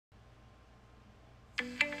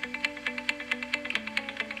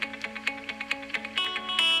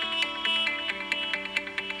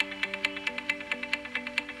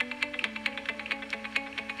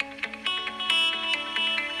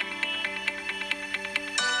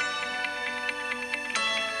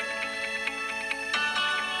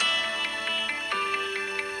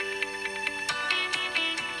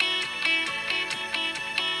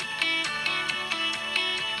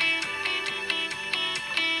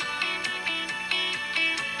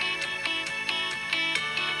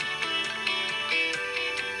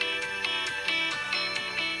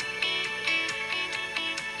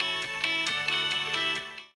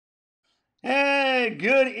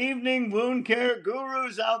evening, wound care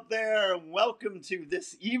gurus out there. Welcome to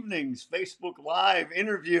this evening's Facebook Live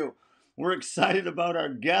interview. We're excited about our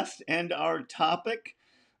guest and our topic.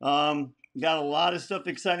 Got a lot of stuff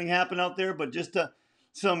exciting happening out there, but just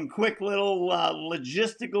some quick little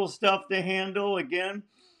logistical stuff to handle. Again,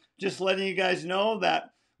 just letting you guys know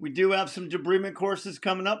that we do have some debridement courses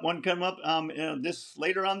coming up. One coming up this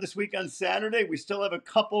later on this week on Saturday. We still have a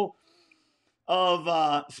couple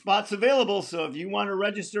of spots available, so if you want to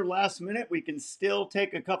register last minute, we can still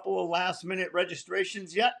take a couple of last minute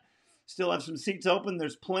registrations yet. Still have some seats open.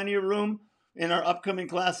 There's plenty of room in our upcoming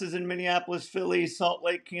classes in Minneapolis, Philly, Salt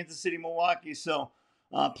Lake, Kansas City, Milwaukee. So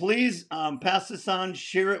please pass this on,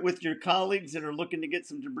 share it with your colleagues that are looking to get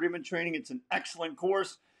some debridement training. It's an excellent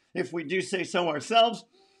course, if we do say so ourselves.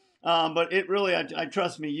 But it really, I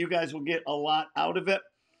trust me, you guys will get a lot out of it.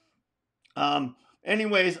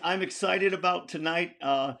 Anyways, I'm excited about tonight.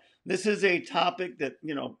 This is a topic that,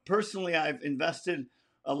 personally, I've invested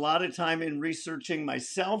a lot of time in researching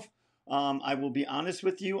myself. I will be honest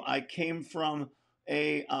with you. I came from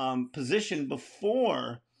a position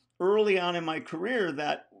before, early on in my career,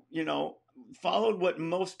 that, followed what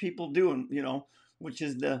most people do, and, which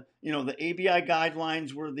is the ABI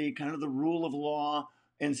guidelines were the kind of the rule of law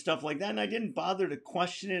and stuff like that. And I didn't bother to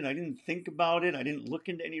question it. I didn't think about it. I didn't look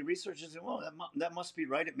into any research and say, well, that must be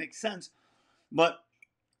right. It makes sense. But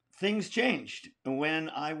things changed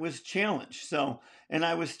when I was challenged. And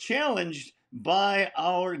I was challenged by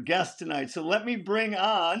our guest tonight. So let me bring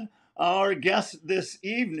on our guest this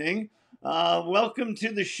evening. Welcome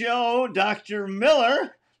to the show, Dr.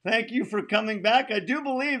 Miller. Thank you for coming back. I do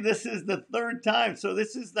believe this is the third time. So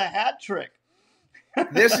this is the hat trick.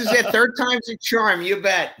 This is it. Third time's a charm. You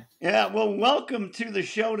bet. Yeah. Well, welcome to the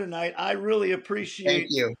show tonight. I really appreciate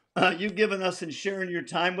you giving us and sharing your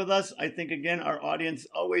time with us. I think, again, our audience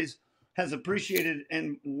always has appreciated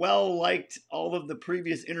and well-liked all of the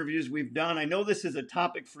previous interviews we've done. I know this is a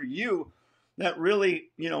topic for you that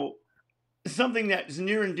really, something that's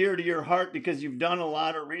near and dear to your heart because you've done a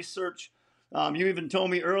lot of research. You even told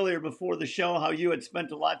me earlier before the show how you had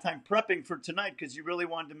spent a lot of time prepping for tonight because you really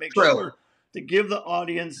wanted to make sure to give the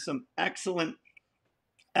audience some excellent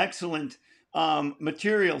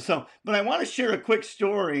material. But I want to share a quick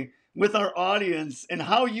story with our audience and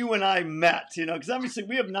how you and I met, because obviously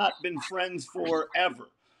we have not been friends forever.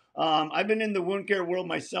 I've been in the wound care world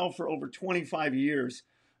myself for over 25 years.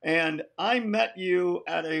 And I met you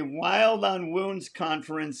at a Wild on Wounds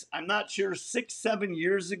conference, I'm not sure, 6-7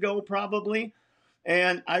 years ago, probably.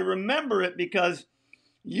 And I remember it because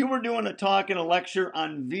you were doing a talk and a lecture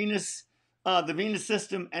on the venous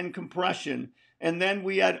system and compression. And then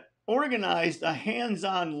we had organized a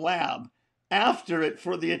hands-on lab after it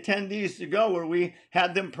for the attendees to go, where we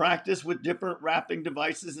had them practice with different wrapping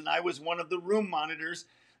devices. And I was one of the room monitors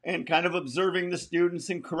and kind of observing the students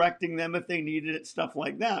and correcting them if they needed it, stuff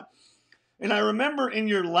like that. And I remember in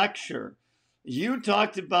your lecture, you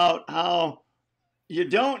talked about how you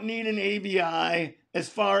don't need an ABI as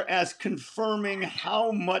far as confirming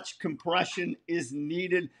how much compression is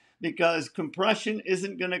needed, because compression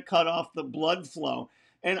isn't going to cut off the blood flow.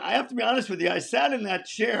 And I have to be honest with you, I sat in that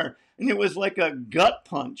chair and it was like a gut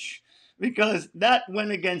punch, because that went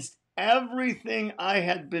against everything I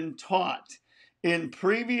had been taught in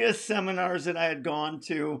previous seminars that I had gone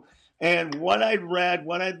to and what I'd read,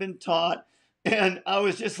 what I'd been taught. And I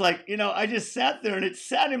was just like, I just sat there and it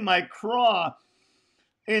sat in my craw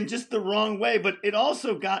in just the wrong way. But it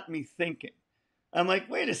also got me thinking. I'm like,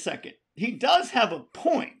 wait a second. He does have a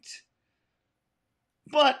point,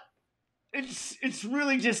 but it's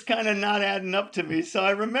really just kind of not adding up to me. So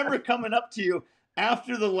I remember coming up to you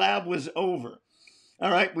after the lab was over.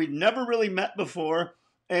 All right, we'd never really met before,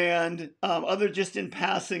 and other just in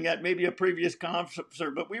passing at maybe a previous conference,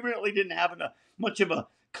 but we really didn't have much of a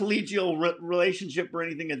collegial relationship or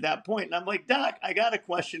anything at that point. And I'm like, Doc, I got a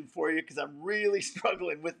question for you because I'm really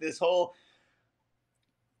struggling with this whole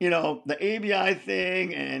the ABI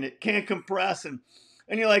thing, and it can't compress. And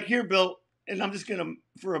you're like, here, Bill, and I'm just going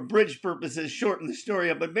to, for abridged purposes, shorten the story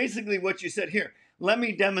up. But basically what you said, here, let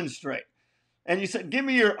me demonstrate. And you said, give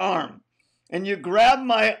me your arm. And you grabbed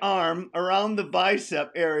my arm around the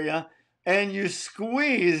bicep area and you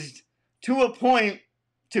squeezed to a point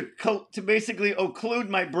to basically occlude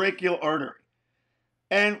my brachial artery.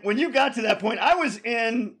 And when you got to that point, I was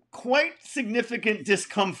in quite significant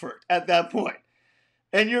discomfort at that point.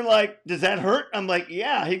 And you're like, does that hurt? I'm like,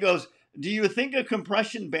 yeah. He goes, do you think a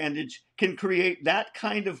compression bandage can create that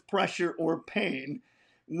kind of pressure or pain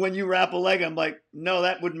when you wrap a leg? I'm like, no,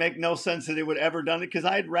 that would make no sense that it would ever done it, because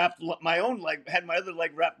I had wrapped my own leg, had my other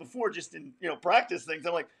leg wrapped before, just in practice things.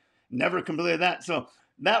 I'm like, never completed that. So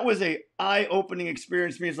that was a eye-opening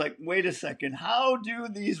experience for me. It's like, wait a second, how do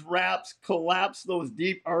these wraps collapse those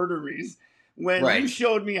deep arteries when you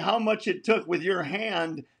showed me how much it took with your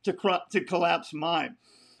hand to collapse mine?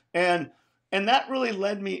 And that really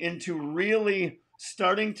led me into really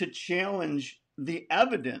starting to challenge the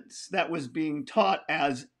evidence that was being taught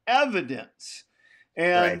as evidence.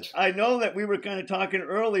 And I know that we were kind of talking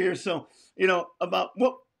earlier, so, you know, about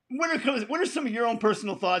what are some of your own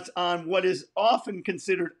personal thoughts on what is often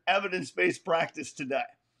considered evidence-based practice today?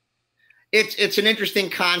 It's an interesting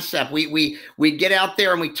concept. We get out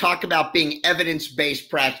there and we talk about being evidence-based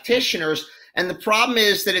practitioners, and the problem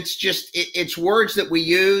is that it's words that we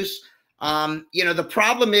use. You know, the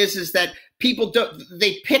problem is that people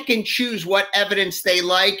they pick and choose what evidence they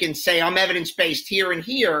like and say, I'm evidence-based here and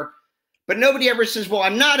here, but nobody ever says, well,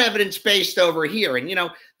 I'm not evidence-based over here. And, you know,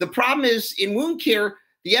 the problem is in wound care,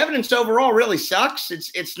 the evidence overall really sucks.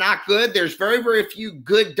 It's not good. There's very, very few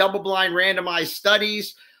good double-blind randomized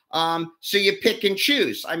studies. So you pick and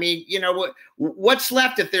choose. I mean, you know, what's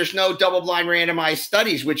left if there's no double-blind randomized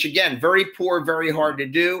studies, which again, very poor, very hard to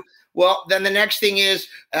do. Well, then the next thing is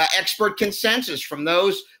expert consensus from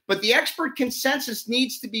those. But the expert consensus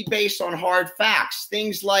needs to be based on hard facts,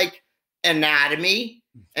 things like anatomy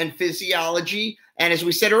and physiology. And as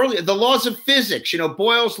we said earlier, the laws of physics, you know,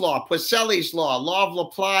 Boyle's law, Poiseuille's law of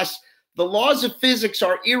Laplace, the laws of physics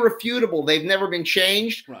are irrefutable. They've never been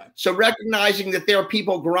changed. Right. So recognizing that there are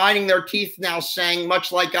people grinding their teeth now saying,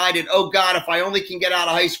 much like I did, oh God, if I only can get out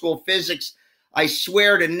of high school physics, I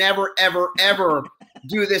swear to never, ever, ever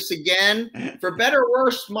do this again. For better or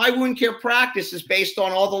worse, my wound care practice is based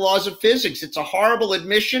on all the laws of physics. It's a horrible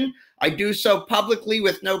admission. I do so publicly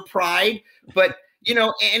with no pride. But, you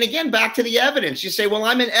know, and again, back to the evidence. You say, well,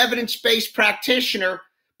 I'm an evidence-based practitioner,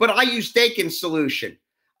 but I use Dakin's solution,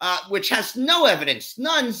 which has no evidence,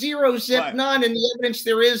 none, zero, zip, right. None. And the evidence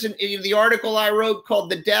there is in the article I wrote called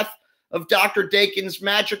The Death of Dr. Dakin's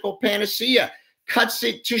Magical Panacea, cuts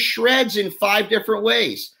it to shreds in 5 different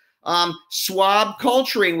ways. Swab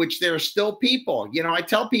culturing, which there are still people, you know, I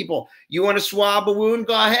tell people, you want to swab a wound,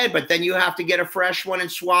 go ahead, but then you have to get a fresh one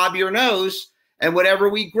and swab your nose, and whatever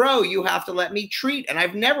we grow, you have to let me treat. And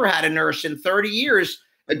I've never had a nurse in 30 years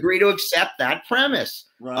agree to accept that premise.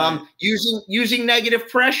 Right. Using negative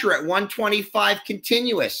pressure at 125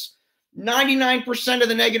 continuous. 99% of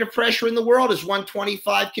the negative pressure in the world is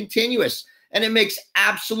 125 continuous. And it makes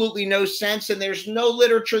absolutely no sense. And there's no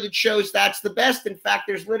literature that shows that's the best. In fact,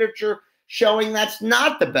 there's literature showing that's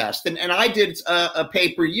not the best. And I did a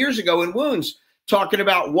paper years ago in Wounds talking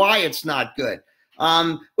about why it's not good.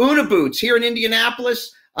 Una boots here in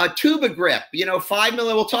Indianapolis, tuba grip, you know, 5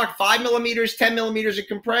 millimeter, we'll talk 5 millimeters, 10 millimeters of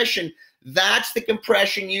compression. That's the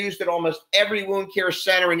compression used at almost every wound care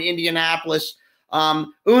center in Indianapolis.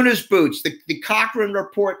 Una's boots, the Cochrane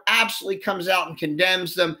report absolutely comes out and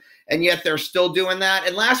condemns them. And yet they're still doing that.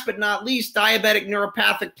 And last but not least, diabetic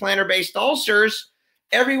neuropathic plantar-based ulcers.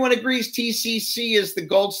 Everyone agrees TCC is the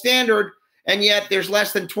gold standard, and yet there's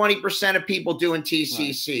less than 20% of people doing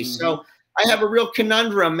TCC. Right. So I have a real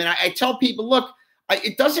conundrum, and I tell people, look,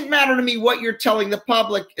 it doesn't matter to me what you're telling the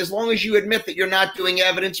public as long as you admit that you're not doing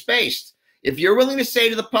evidence-based. If you're willing to say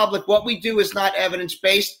to the public what we do is not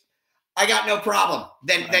evidence-based, I got no problem.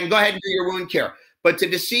 Then go ahead and do your wound care. But to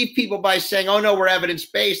deceive people by saying, oh, no, we're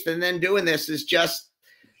evidence-based, and then doing this is just,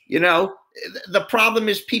 you know, the problem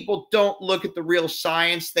is people don't look at the real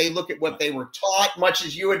science. They look at what they were taught, much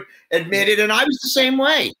as you had admitted, and I was the same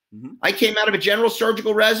way. Mm-hmm. I came out of a general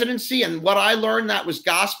surgical residency, and what I learned, that was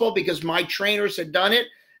gospel because my trainers had done it,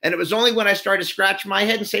 and it was only when I started to scratch my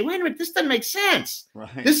head and say, wait a minute, this doesn't make sense.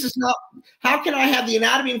 Right. This is not – how can I have the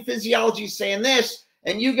anatomy and physiology saying this,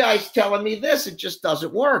 and you guys telling me this? It just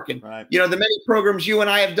doesn't work. And, you know, the many programs you and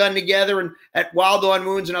I have done together and at Wild on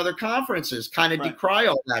Wounds and other conferences kind of decry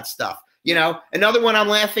all that stuff. You know, another one I'm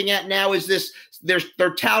laughing at now is this,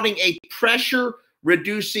 they're touting a pressure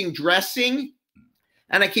reducing dressing.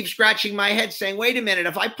 And I keep scratching my head saying, wait a minute,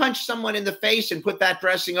 if I punch someone in the face and put that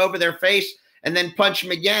dressing over their face and then punch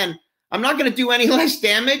them again, I'm not going to do any less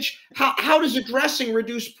damage. How does a dressing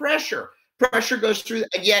reduce pressure? Pressure goes through,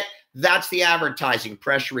 and yet that's the advertising,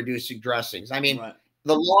 pressure reducing dressings. I mean,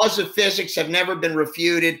 the laws of physics have never been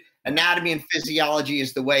refuted. Anatomy and physiology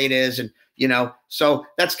is the way it is. And, you know, so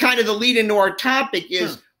that's kind of the lead into our topic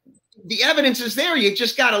is the evidence is there. You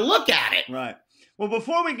just got to look at it. Right. Well,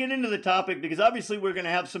 before we get into the topic, because obviously we're going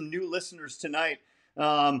to have some new listeners tonight.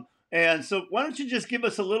 And so why don't you just give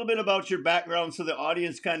us a little bit about your background so the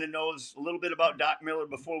audience kind of knows a little bit about Doc Miller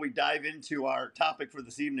before we dive into our topic for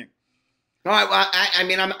this evening. All right. Well, I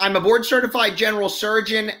mean, I'm a board certified general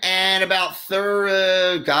surgeon, and about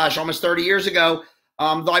almost 30 years ago,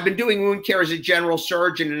 Though I've been doing wound care as a general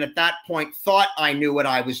surgeon, and at that point thought I knew what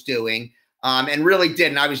I was doing, and really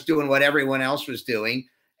didn't. I was doing what everyone else was doing,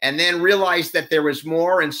 and then realized that there was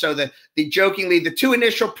more. And so jokingly, the two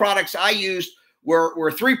initial products I used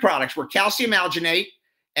were three products. Were calcium alginate,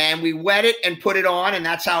 and we wet it and put it on, and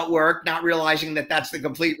that's how it worked, not realizing that that's the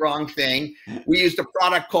complete wrong thing. We used a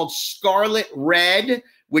product called Scarlet Red,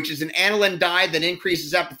 which is an aniline dye that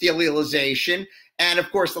increases epithelialization. And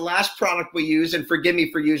of course, the last product we used, and forgive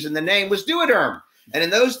me for using the name, was Duoderm. And in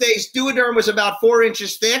those days, Duoderm was about 4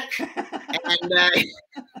 inches thick. And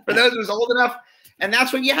for those who was old enough, and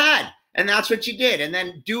that's what you had. And that's what you did. And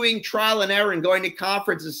then doing trial and error and going to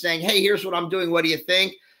conferences saying, hey, here's what I'm doing. What do you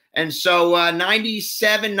think? And so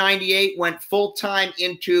 97, 98 went full-time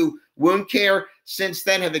into wound care. Since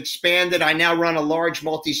then have expanded. I now run a large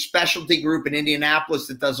multi-specialty group in Indianapolis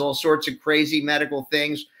that does all sorts of crazy medical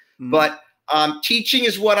things. But teaching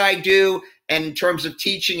is what I do. And in terms of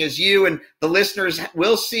teaching, as you and the listeners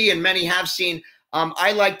will see, and many have seen,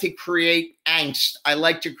 I like to create angst. I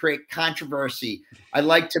like to create controversy. I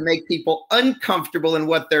like to make people uncomfortable in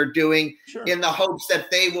what they're doing, in the hopes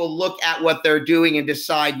that they will look at what they're doing and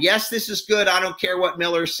decide, yes, this is good. I don't care what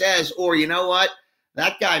Miller says. Or you know what?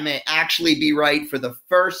 That guy may actually be right for the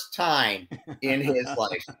first time in his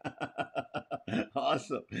life.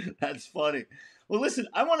 Awesome. That's funny. Well, listen,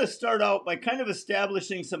 I want to start out by kind of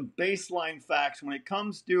establishing some baseline facts when it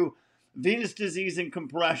comes to venous disease and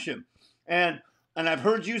compression. And I've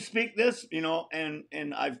heard you speak this, you know, and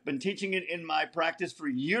I've been teaching it in my practice for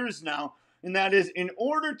years now. And that is, in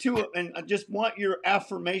order to, and I just want your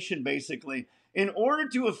affirmation basically, in order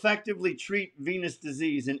to effectively treat venous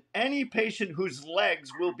disease in any patient whose legs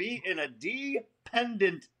will be in a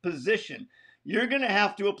dependent position, you're going to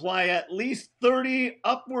have to apply at least 30,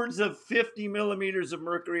 upwards of 50 millimeters of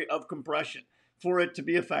mercury of compression for it to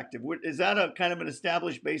be effective. Is that a kind of an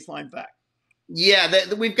established baseline fact? Yeah,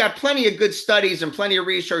 we've got plenty of good studies and plenty of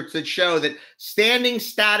research that show that standing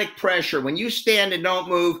static pressure, when you stand and don't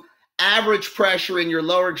move, average pressure in your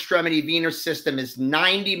lower extremity venous system is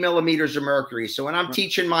 90 millimeters of mercury. So when I'm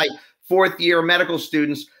teaching my 4th year medical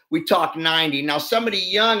students, we talk 90. Now, somebody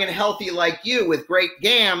young and healthy like you with great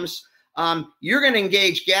GAMs, you're going to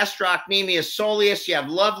engage gastrocnemius soleus. You have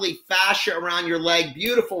lovely fascia around your leg,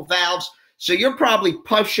 beautiful valves. So you're probably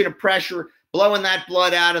pushing a pressure, blowing that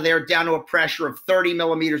blood out of there down to a pressure of 30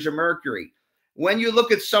 millimeters of mercury. When you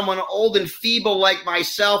look at someone old and feeble like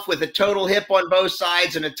myself with a total hip on both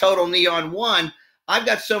sides and a total knee on one, I've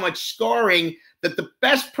got so much scarring that the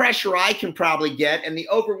best pressure I can probably get, and the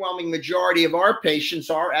overwhelming majority of our patients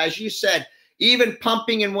are, as you said, even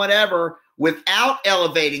pumping and whatever without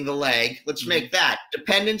elevating the leg, let's make that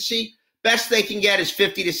dependency, best they can get is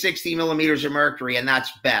 50 to 60 millimeters of mercury, and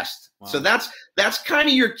that's best. Wow. So that's kind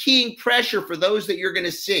of your keying pressure for those that you're going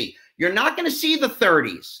to see. You're not going to see the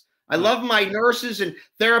 30s. I love my nurses and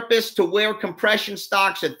therapists to wear compression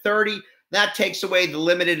stocks at 30. That takes away the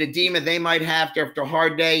limited edema they might have after a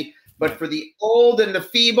hard day. But for the old and the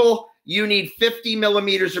feeble, you need 50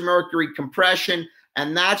 millimeters of mercury compression.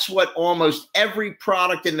 And that's what almost every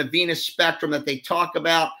product in the venous spectrum that they talk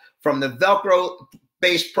about, from the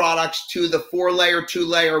Velcro-based products to the 4-layer,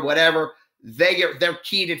 2-layer, whatever, they're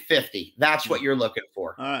keyed at 50. That's what you're looking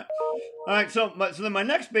for. All right. All right, so then my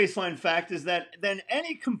next baseline fact is that then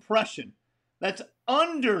any compression that's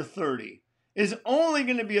under 30 is only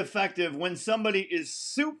going to be effective when somebody is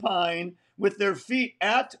supine with their feet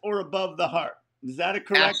at or above the heart. Is that a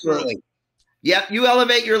correct? Absolutely. Yep. You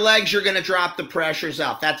elevate your legs, you're going to drop the pressures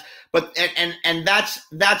out. That's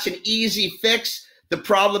an easy fix. The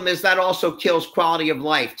problem is that also kills quality of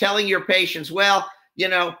life. Telling your patients, well, you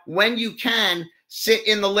know, when you can, sit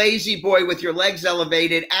in the lazy boy with your legs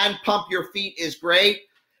elevated and pump your feet is great.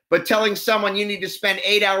 But telling someone you need to spend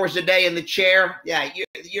 8 hours a day in the chair, yeah,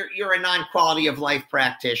 you're a non-quality of life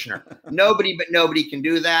practitioner. Nobody can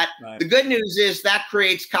do that. Right. The good news is that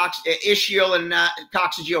creates ischial and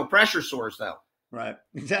coccygeal pressure sores, though. Right,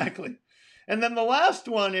 exactly. And then the last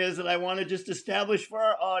one is that I want to just establish for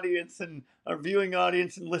our audience and our viewing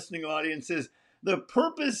audience and listening audience is the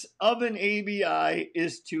purpose of an ABI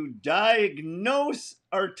is to diagnose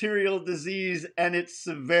arterial disease and its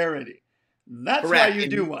severity. That's correct. Why you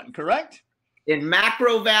do one, correct? In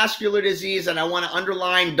macrovascular disease, and I want to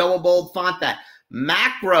underline double bold font that,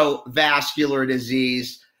 macrovascular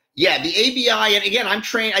disease, yeah, the ABI, and again, I'm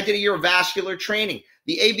trained, I did a year of vascular training.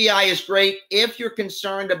 The ABI is great if you're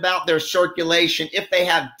concerned about their circulation, if they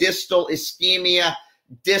have distal ischemia,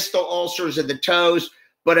 distal ulcers of the toes.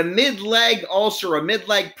 But a mid-leg ulcer, a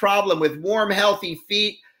mid-leg problem with warm, healthy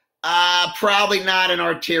feet, Probably not an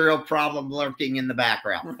arterial problem lurking in the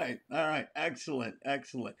background. Right. All right. Excellent.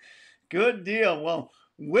 Excellent. Good deal. Well,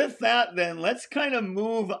 with that, then let's kind of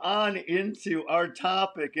move on into our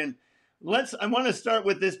topic. And I want to start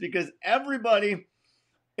with this because everybody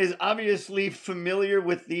is obviously familiar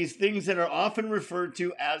with these things that are often referred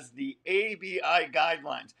to as the ABI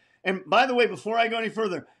guidelines. And by the way, before I go any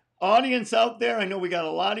further, audience out there, I know we got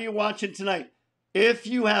a lot of you watching tonight. If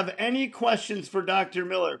you have any questions for Dr.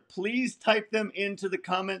 Miller, please type them into the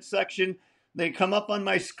comment section. They come up on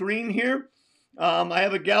my screen here. I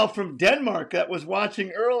have a gal from Denmark that was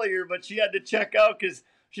watching earlier, but she had to check out because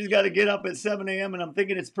she's got to get up at 7 a.m. And I'm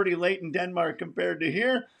thinking it's pretty late in Denmark compared to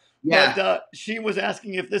here. Yeah. But she was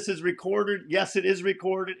asking if this is recorded. Yes, it is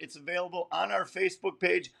recorded. It's available on our Facebook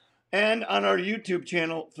page and on our YouTube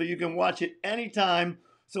channel, so you can watch it anytime.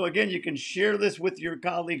 So again, you can share this with your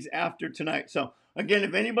colleagues after tonight. So again,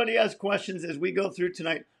 if anybody has questions as we go through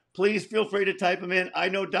tonight, please feel free to type them in. I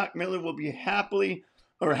know Doc Miller will be happy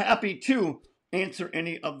to answer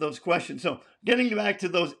any of those questions. So getting back to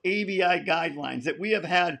those ABI guidelines that we have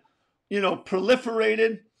had,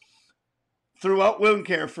 proliferated throughout wound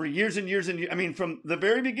care for years and years and years. I mean, from the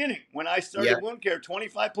very beginning, when I started wound care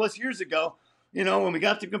 25 plus years ago, when we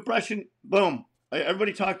got to compression, boom,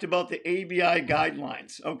 everybody talked about the ABI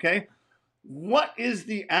guidelines, okay? What is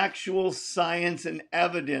the actual science and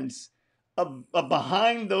evidence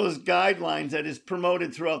behind those guidelines that is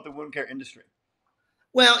promoted throughout the wound care industry?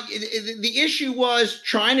 Well, the issue was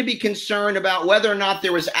trying to be concerned about whether or not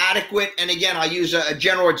there was adequate, and again, I'll use a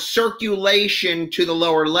general word, circulation to the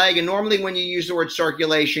lower leg. And normally when you use the word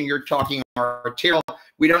circulation, you're talking arterial.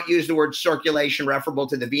 We don't use the word circulation referable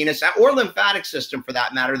to the venous or lymphatic system for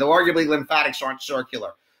that matter, though arguably lymphatics aren't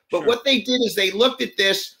circular. But what they did is they looked at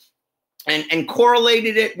this and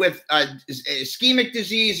correlated it with ischemic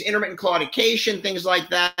disease, intermittent claudication, things like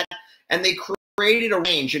that, and they created a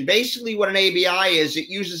range. And basically what an ABI is, it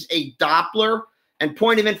uses a Doppler and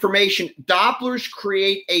point of information. Dopplers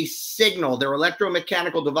create a signal. They're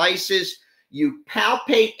electromechanical devices. You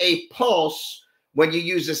palpate a pulse. When you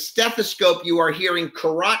use a stethoscope, you are hearing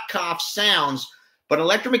Korotkoff sounds, but an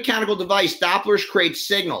electromechanical device, Dopplers create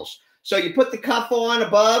signals. So you put the cuff on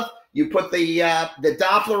above, you put the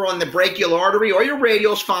Doppler on the brachial artery or your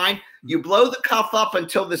radial's fine. You blow the cuff up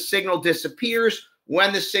until the signal disappears.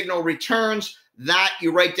 When the signal returns, that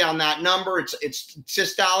you write down that number. It's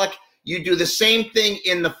systolic. You do the same thing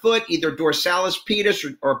in the foot, either dorsalis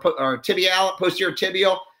pedis or tibial, posterior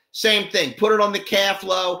tibial. Same thing. Put it on the calf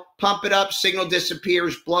low, pump it up, signal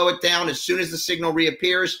disappears, blow it down as soon as the signal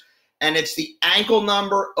reappears. And it's the ankle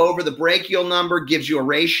number over the brachial number gives you a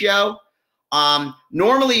ratio.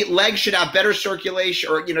 Normally, legs should have better circulation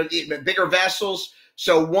or, bigger vessels.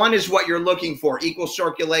 So 1 is what you're looking for, equal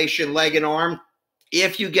circulation, leg and arm.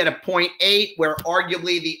 If you get a 0.8, where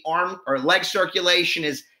arguably the arm or leg circulation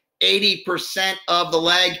is 80% of the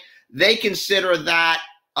leg, they consider that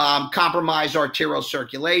compromised arterial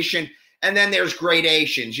circulation. And then there's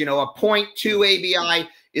gradations. A 0.2 ABI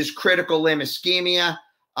is critical limb ischemia.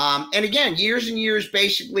 And again, years and years,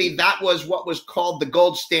 basically, that was what was called the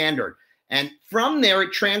gold standard. And from there,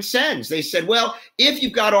 it transcends. They said, well, if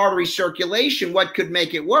you've got artery circulation, what could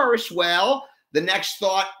make it worse? Well, the next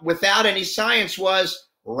thought, without any science, was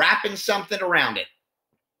wrapping something around it.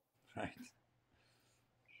 Right.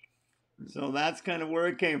 So that's kind of where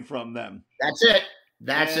it came from then. That's it.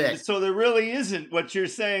 That's it. So there really isn't, what you're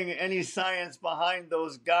saying, any science behind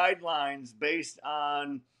those guidelines based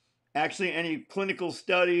on actually any clinical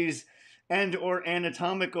studies and or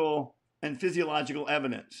anatomical and physiological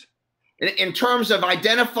evidence. In terms of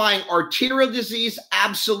identifying arterial disease,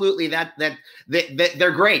 absolutely, that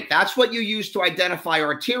they're great. That's what you use to identify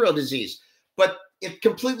arterial disease. But it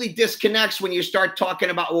completely disconnects when you start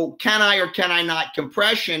talking about, well, can I or can I not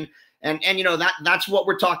compression? And that's what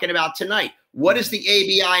we're talking about tonight. What does the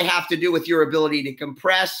ABI have to do with your ability to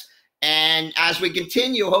compress? And as we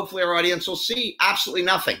continue, hopefully our audience will see absolutely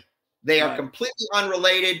nothing. They are completely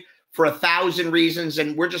unrelated for 1,000 reasons,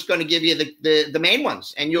 and we're just going to give you the main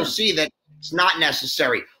ones, and you'll see that it's not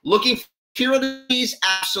necessary. Looking for arterial disease,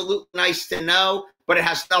 absolutely nice to know, but it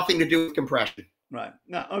has nothing to do with compression. Right.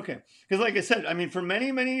 No, okay. Because like I said, I mean, for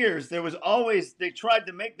many, many years, there was always, they tried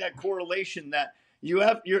to make that correlation that you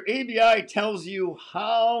have, your ABI tells you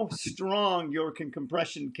how strong your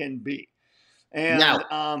compression can be. And,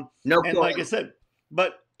 and like I said,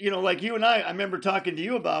 but, like you and I remember talking to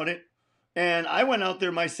you about it, and I went out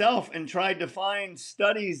there myself and tried to find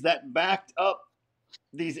studies that backed up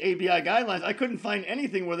these ABI guidelines. I couldn't find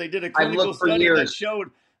anything where they did a clinical study that showed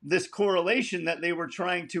this correlation that they were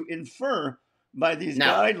trying to infer by these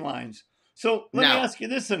guidelines. So let me No. ask you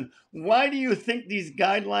this, and why do you think these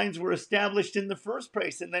guidelines were established in the first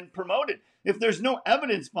place and then promoted? If there's no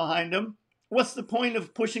evidence behind them, what's the point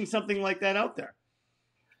of pushing something like that out there?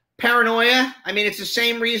 Paranoia. I mean, it's the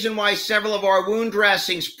same reason why several of our wound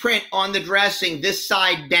dressings print on the dressing this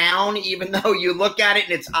side down, even though you look at it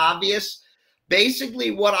and it's obvious.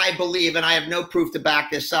 Basically, what I believe, and I have no proof to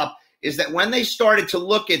back this up, is that when they started to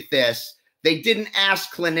look at this, they didn't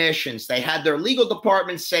ask clinicians. They had their legal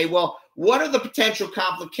department say, well, what are the potential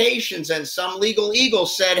complications? And some legal eagle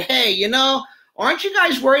said, hey, you know, aren't you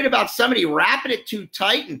guys worried about somebody wrapping it too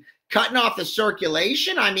tight and cutting off the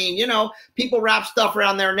circulation? I mean, you know, people wrap stuff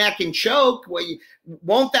around their neck and choke. Well,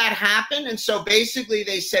 won't that happen? And so basically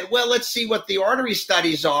they said, well, let's see what the artery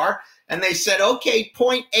studies are. And they said, okay,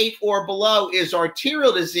 0.8 or below is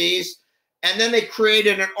arterial disease. And then they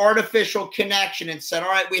created an artificial connection and said, all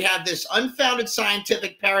right, we have this unfounded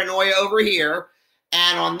scientific paranoia over here.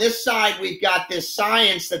 And on this side, we've got this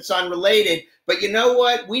science that's unrelated. But you know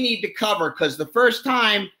what? We need to cover, because the first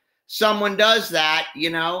time someone does that, you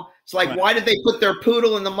know, it's like, why did they put their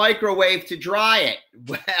poodle in the microwave to dry it?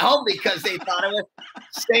 Well, because they thought it was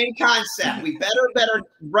the same concept. We better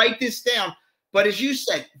write this down. But as you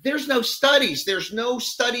said, there's no studies. There's no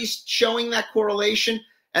studies showing that correlation,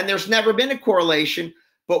 and there's never been a correlation,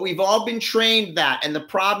 but we've all been trained that. And the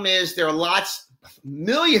problem is there are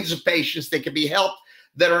millions of patients that can be helped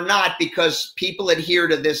that are not, because people adhere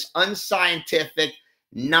to this unscientific,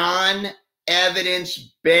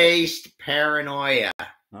 non-evidence-based paranoia.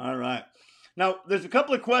 All right. Now, there's a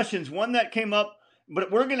couple of questions. One that came up,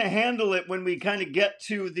 but we're going to handle it when we kind of get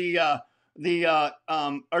to the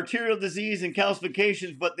arterial disease and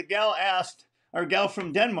calcifications. But the gal asked, our gal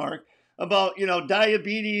from Denmark, about, you know,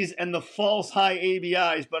 diabetes and the false high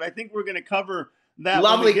ABIs. But I think we're going to cover that.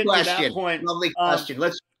 Lovely when we get question. to that point. Lovely question.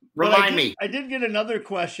 Let's remind me. I did get another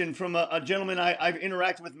question from a gentleman I've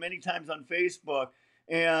interacted with many times on Facebook.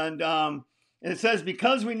 And it says,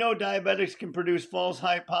 because we know diabetics can produce false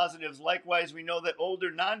high positives, likewise, we know that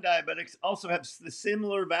older non-diabetics also have the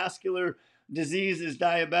similar vascular disease as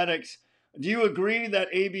diabetics. Do you agree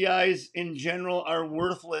that ABIs in general are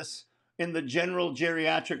worthless in the general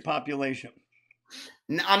geriatric population?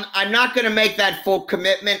 I'm not going to make that full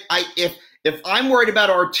commitment. If I'm worried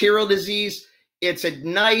about arterial disease, it's a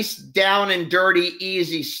nice down and dirty,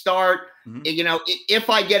 easy start. Mm-hmm. You know,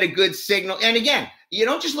 if I get a good signal, and again, you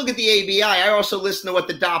don't just look at the ABI. I also listen to what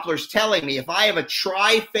the Doppler's telling me. If I have a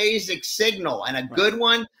triphasic signal and a good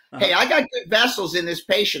one, hey, I got good vessels in this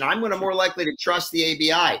patient, I'm going to more likely to trust the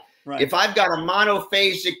ABI. Right. If I've got a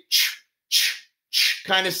monophasic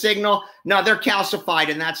kind of signal, no, they're calcified,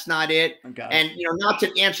 and that's not it. Okay. And, you know, not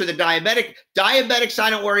to answer the diabetics, I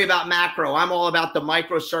don't worry about macro. I'm all about the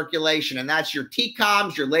microcirculation, and that's your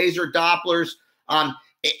TCOMs, your laser Dopplers.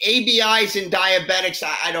 ABIs in diabetics,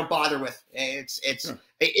 I don't bother with.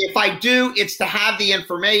 If I do, it's to have the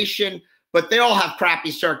information, but they all have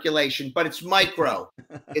crappy circulation, but it's micro.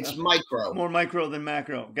 It's micro. More micro than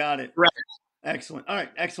macro. Got it. Right. Excellent. All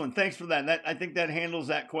right. Excellent. Thanks for that. I think that handles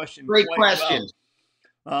that question. Great question.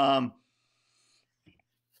 Well.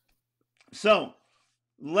 So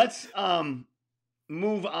let's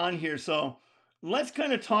move on here. So let's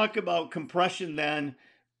kind of talk about compression then.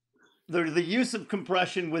 The use of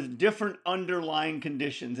compression with different underlying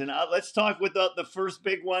conditions. And let's talk with the first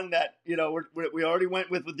big one that, you know, we already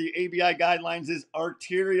went with the ABI guidelines is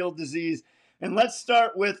arterial disease. And let's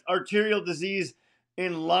start with arterial disease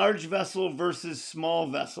in large vessel versus small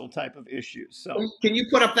vessel type of issues. So can you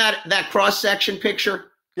put up that cross-section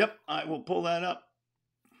picture? Yep, I will pull that up.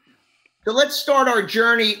 So let's start our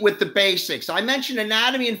journey with the basics. I mentioned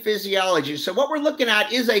anatomy and physiology. So what we're looking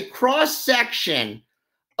at is a cross-section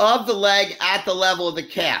of the leg at the level of the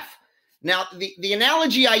calf. Now, the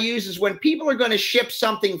analogy I use is when people are going to ship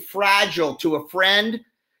something fragile to a friend,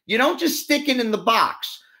 you don't just stick it in the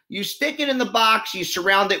box. You stick it in the box, you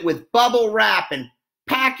surround it with bubble wrap and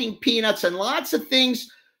packing peanuts and lots of things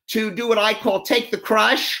to do what I call take the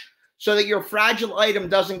crush, so that your fragile item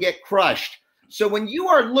doesn't get crushed. So when you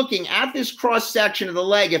are looking at this cross-section of the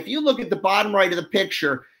leg, if you look at the bottom right of the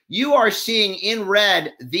picture, you are seeing in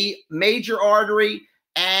red the major artery,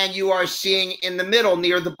 and you are seeing in the middle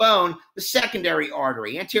near the bone the secondary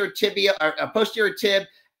artery, anterior tibia, posterior tib,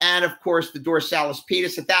 and of course the dorsalis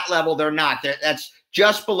pedis. At that level, they're not. That's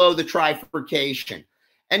just below the trifurcation.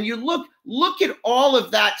 And you look at all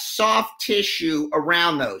of that soft tissue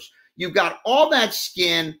around those. You've got all that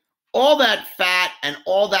skin, all that fat, and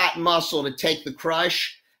all that muscle to take the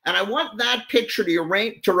crush. And I want that picture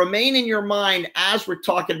to remain in your mind as we're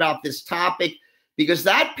talking about this topic, because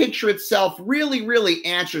that picture itself really, really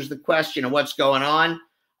answers the question of what's going on.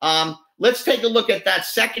 let's take a look at that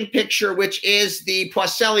second picture, which is the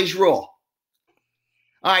Poiseuille's rule.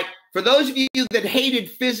 All right, for those of you that hated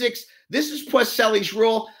physics, this is Poiseuille's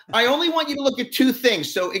rule. I only want you to look at two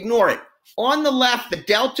things, so ignore it. On the left, the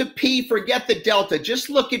delta P, forget the delta,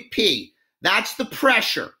 just look at P. That's the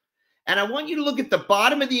pressure. And I want you to look at the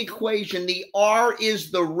bottom of the equation. The R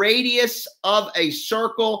is the radius of a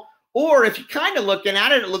circle, or if you're kind of looking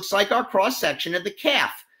at it, it looks like our cross-section of the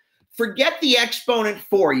calf. Forget the exponent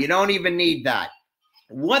 4. You don't even need that.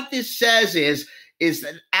 What this says is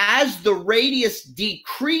that as the radius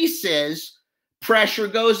decreases, pressure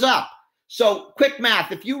goes up. So quick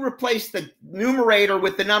math, if you replace the numerator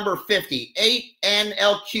with the number 50,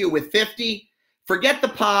 8NLQ with 50, forget the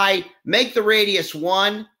pi, make the radius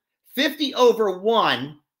 1. 50 over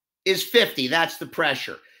 1 is 50. That's the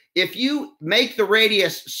pressure. If you make the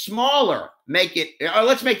radius smaller,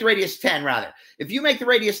 let's make the radius 10 rather. If you make the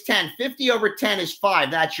radius 10, 50 over 10 is 5.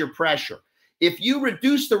 That's your pressure. If you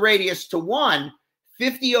reduce the radius to 1,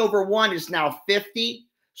 50 over 1 is now 50.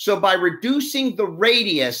 So by reducing the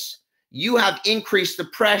radius, you have increased the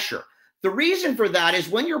pressure. The reason for that is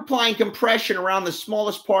when you're applying compression around the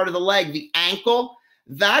smallest part of the leg, the ankle,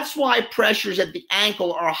 that's why pressures at the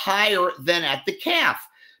ankle are higher than at the calf,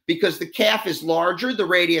 because the calf is larger, the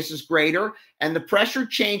radius is greater, and the pressure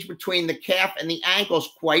change between the calf and the ankle is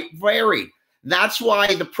quite varied. That's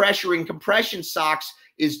why the pressure in compression socks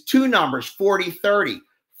is two numbers, 40, 30.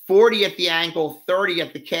 40 at the ankle, 30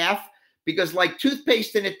 at the calf, because like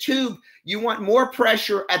toothpaste in a tube, you want more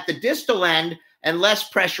pressure at the distal end and less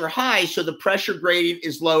pressure high, so the pressure gradient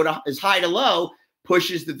is high to low,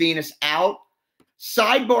 pushes the venous out.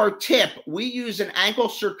 Sidebar tip, we use an ankle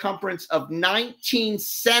circumference of 19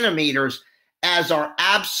 centimeters as our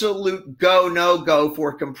absolute go, no-go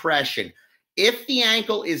for compression. If the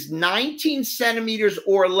ankle is 19 centimeters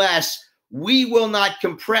or less, we will not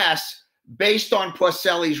compress based on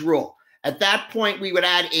Poiseuille's rule. At that point, we would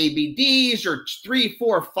add ABDs or 3,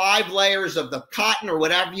 4, 5 layers of the cotton or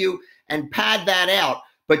whatever and pad that out.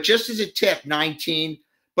 But just as a tip, 19.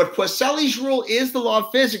 But Poiseuille's rule is the law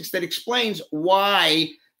of physics that explains why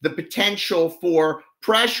the potential for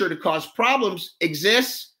pressure to cause problems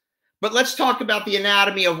exists. But let's talk about the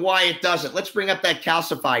anatomy of why it doesn't. Let's bring up that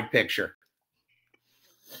calcified picture.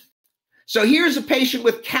 So here's a patient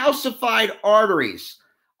with calcified arteries.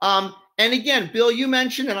 And again, Bill, you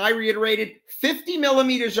mentioned, and I reiterated, 50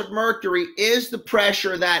 millimeters of mercury is the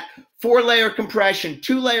pressure that 4-layer compression,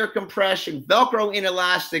 2-layer compression, Velcro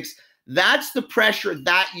inelastics, that's the pressure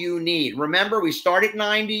that you need. Remember, we start at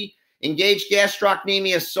 90, engaged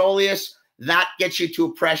gastrocnemius soleus, that gets you to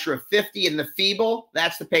a pressure of 50 in the feeble.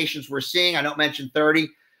 That's the patients we're seeing. I don't mention 30.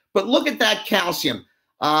 But look at that calcium.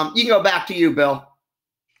 You can go back to you, Bill.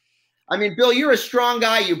 I mean, Bill, you're a strong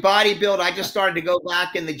guy. You bodybuild. I just started to go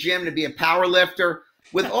back in the gym to be a power lifter.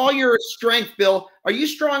 With all your strength, Bill, are you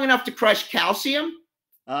strong enough to crush calcium?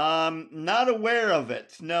 Not aware of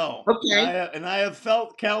it. No. Okay. I have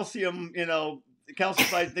felt calcium,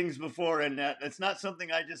 calcified things before, and it's not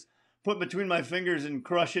something I just put between my fingers and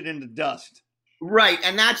crush it into dust. Right,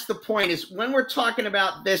 and that's the point. Is when we're talking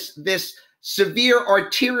about this severe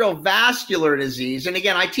arterial vascular disease, and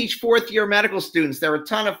again, I teach 4th-year medical students. They're a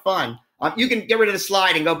ton of fun. You can get rid of the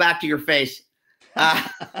slide and go back to your face.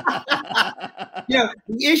 The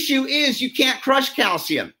issue is you can't crush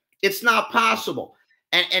calcium. It's not possible.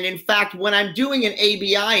 And in fact, when I'm doing an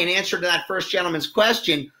ABI, in answer to that first gentleman's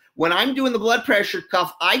question, when I'm doing the blood pressure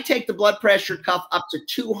cuff, I take the blood pressure cuff up to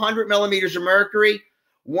 200 millimeters of mercury.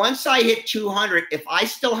 Once I hit 200, if I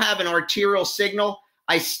still have an arterial signal,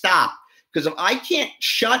 I stop. Because if I can't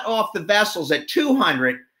shut off the vessels at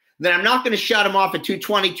 200, then I'm not going to shut them off at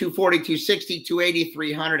 220, 240, 260, 280,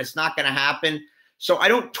 300. It's not going to happen. So I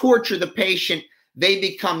don't torture the patient. They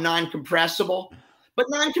become non-compressible. But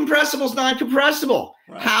non-compressible is non-compressible.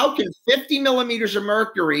 Right. How can 50 millimeters of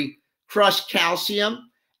mercury crush calcium?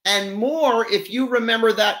 And more, if you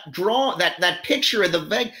remember that that picture of the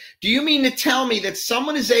veg, do you mean to tell me that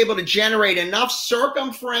someone is able to generate enough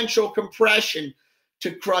circumferential compression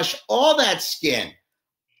to crush all that skin,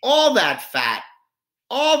 all that fat,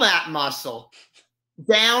 all that muscle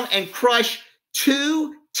down and crush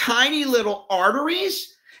 2 tiny little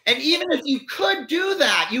arteries? And even if you could do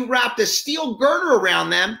that, you wrapped a steel girder around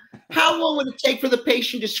them, how long would it take for the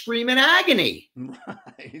patient to scream in agony?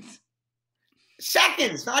 Right.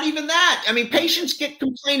 Seconds, not even that. I mean, patients get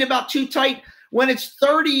complained about too tight when it's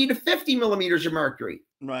 30 to 50 millimeters of mercury.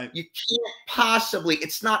 Right. You can't possibly,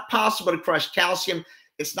 it's not possible to crush calcium.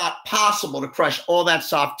 It's not possible to crush all that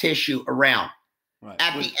soft tissue around. Right.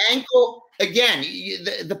 At the ankle, again,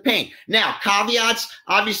 the pain. Now, caveats,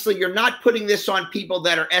 obviously, you're not putting this on people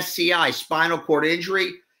that are SCI, spinal cord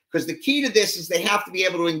injury, because the key to this is they have to be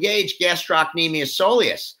able to engage gastrocnemius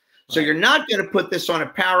soleus. So you're not going to put this on a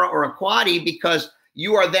para or a quaddy because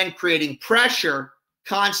you are then creating pressure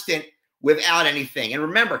constant without anything. And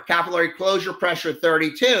remember, capillary closure pressure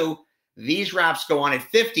 32, these wraps go on at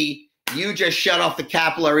 50. You just shut off the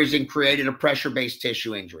capillaries and created a pressure-based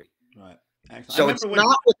tissue injury. Right. Excellent. So it's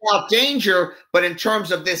not without danger, but in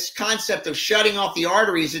terms of this concept of shutting off the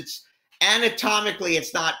arteries, it's anatomically,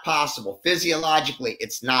 it's not possible. Physiologically,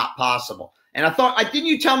 it's not possible. And I thought, didn't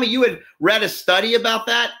you tell me you had read a study about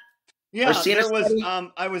that? Yeah, there was,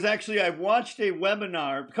 I watched a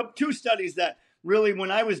webinar, 2 studies that really,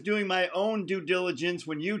 when I was doing my own due diligence,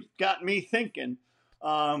 when you got me thinking,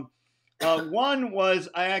 one was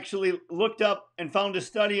I actually looked up and found a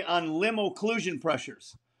study on limb occlusion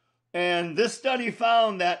pressures. And this study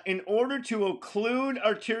found that in order to occlude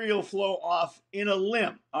arterial flow off in a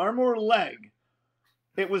limb, arm or leg,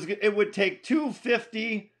 it would take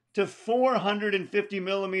 250 to 450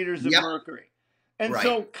 millimeters of mercury. And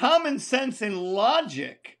so common sense and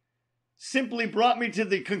logic simply brought me to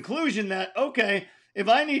the conclusion that, okay, if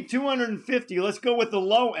I need 250, let's go with the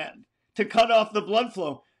low end to cut off the blood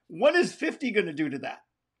flow. What is 50 going to do to that?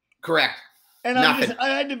 Correct. And I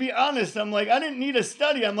had to be honest. I'm like, I didn't need a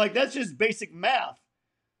study. I'm like, that's just basic math.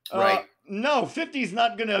 Right. No, 50 is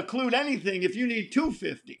not going to occlude anything if you need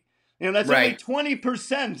 250. That's only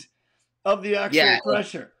 20% of the actual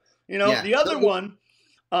pressure. The other one,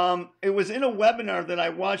 it was in a webinar that I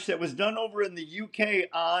watched that was done over in the UK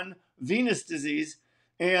on venous disease.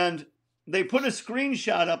 And they put a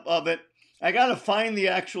screenshot up of it. I got to find the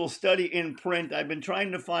actual study in print. I've been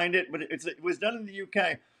trying to find it, but it was done in the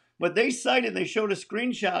UK. But they showed a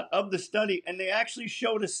screenshot of the study, and they actually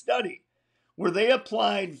showed a study where they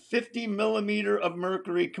applied 50 millimeter of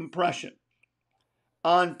mercury compression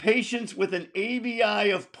on patients with an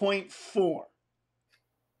ABI of 0.4.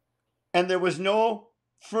 And there was no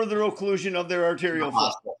further occlusion of their arterial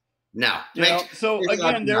flow. No. So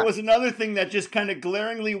again, there was another thing that just kind of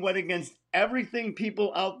glaringly went against everything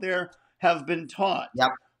people out there have been taught.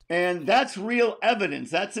 Yep. And that's real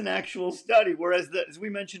evidence. That's an actual study. Whereas, as we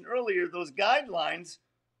mentioned earlier, those guidelines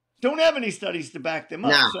don't have any studies to back them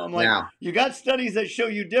up. So I'm like, you got studies that show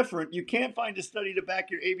you different. You can't find a study to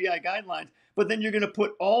back your ABI guidelines, but then you're going to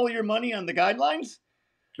put all your money on the guidelines?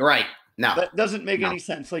 Right. No. That doesn't make any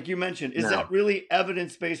sense. Like you mentioned, is that really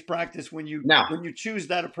evidence-based practice when you choose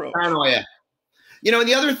that approach? Paranoia. And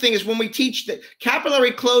the other thing is when we teach that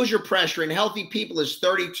capillary closure pressure in healthy people is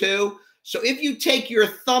 32. So if you take your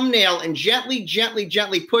thumbnail and gently, gently,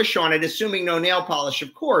 gently push on it, assuming no nail polish,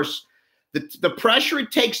 of course, the pressure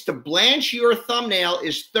it takes to blanch your thumbnail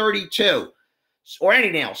is 32, or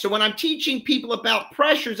any nail. So when I'm teaching people about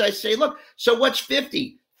pressures, I say, look, so what's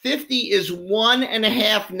 50? 50 is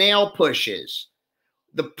 1.5 nail pushes.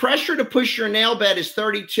 The pressure to push your nail bed is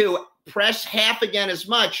 32. Press half again as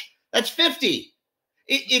much. That's 50.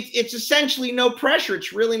 It's essentially no pressure.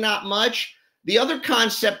 It's really not much. The other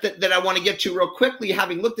concept that I want to get to real quickly,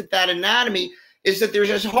 having looked at that anatomy, is that there's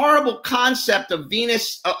this horrible concept of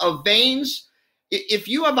veins. If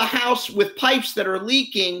you have a house with pipes that are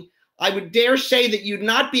leaking, I would dare say that you'd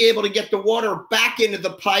not be able to get the water back into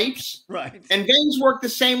the pipes. Right. And veins work the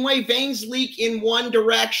same way. Veins leak in one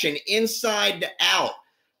direction, inside to out.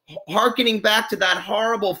 Harkening back to that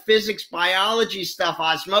horrible physics, biology stuff,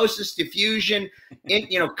 osmosis, diffusion,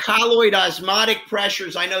 colloid osmotic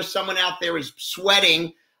pressures. I know someone out there is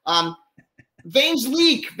sweating. Veins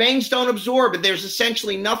leak. Veins don't absorb. There's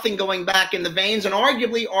essentially nothing going back in the veins. And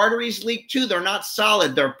arguably, arteries leak too. They're not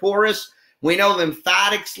solid. They're porous. We know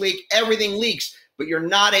lymphatics leak. Everything leaks, but you're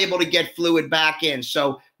not able to get fluid back in.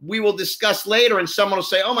 So we will discuss later, and someone will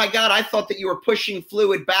say, oh, my God, I thought that you were pushing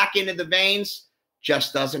fluid back into the veins.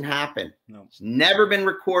 Just doesn't happen. No. It's never been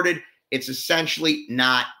recorded. It's essentially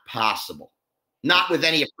not possible. Not with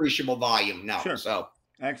any appreciable volume. No. Sure. So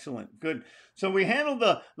excellent. Good. So we handled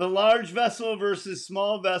the large vessel versus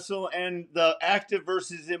small vessel and the active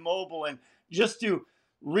versus immobile. And just to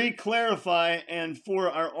re-clarify and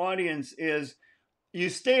for our audience is you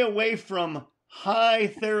stay away from high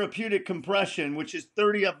therapeutic compression, which is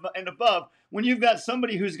 30 and above, when you've got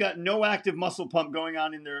somebody who's got no active muscle pump going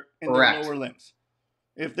on in their lower limbs.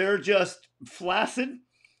 If they're just flaccid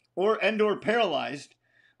or paralyzed,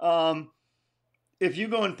 if you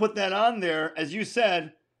go and put that on there, as you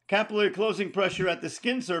said, capillary closing pressure at the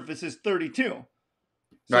skin surface is 32.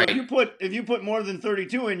 So if you put more than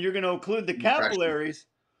 32 in, you're going to occlude the capillaries.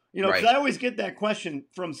 Because I always get that question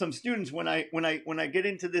from some students when I get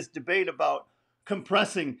into this debate about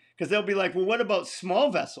compressing, because they'll be like, well, what about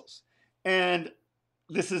small vessels? And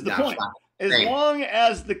this is the point. As long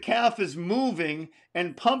as the calf is moving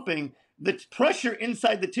and pumping, the pressure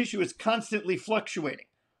inside the tissue is constantly fluctuating.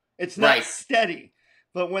 It's not steady.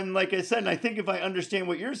 But when, like I said, and I think if I understand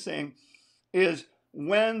what you're saying, is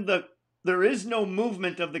when there is no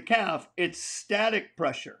movement of the calf, it's static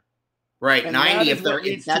pressure. Right, and 90.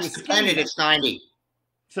 If that's dependent, it's 90.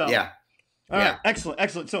 So yeah. All right, excellent,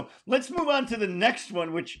 excellent. So let's move on to the next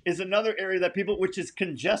one, which is another area that which is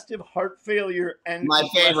congestive heart failure and my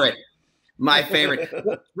favorite.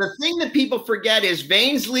 The thing that people forget is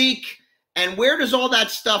veins leak, and where does all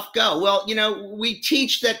that stuff go? Well, you know, we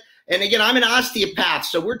teach that, and again, I'm an osteopath,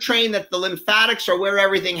 so we're trained that the lymphatics are where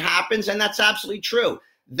everything happens, and that's absolutely true.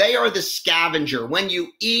 They are the scavenger. When you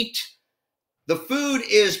eat, the food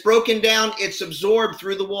is broken down, it's absorbed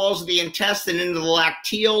through the walls of the intestine into the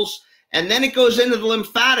lacteals, and then it goes into the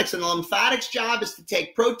lymphatics, and the lymphatics' job is to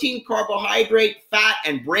take protein, carbohydrate, fat,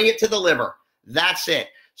 and bring it to the liver. That's it.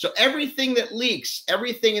 So everything that leaks,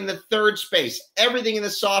 everything in the third space, everything in the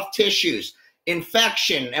soft tissues,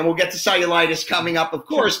 infection, and we'll get to cellulitis coming up, of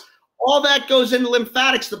course, all that goes into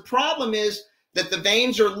lymphatics. The problem is that the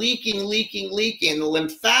veins are leaking. The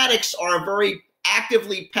lymphatics are very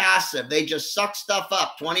actively passive. They just suck stuff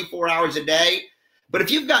up 24 hours a day. But if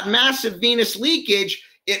you've got massive venous leakage,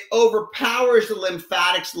 it overpowers the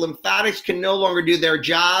lymphatics. The lymphatics can no longer do their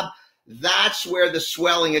job. That's where the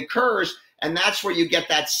swelling occurs. And that's where you get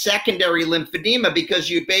that secondary lymphedema, because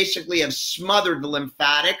you basically have smothered the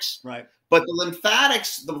lymphatics. Right. But the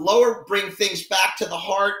lymphatics, the lower, bring things back to the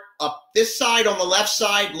heart. Up this side, on the left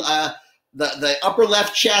side, the upper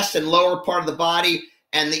left chest and lower part of the body,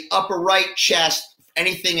 and the upper right chest,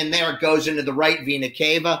 anything in there goes into the right vena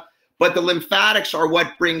cava. But the lymphatics are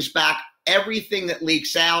what brings back everything that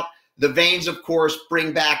leaks out. The veins, of course,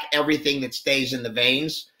 bring back everything that stays in the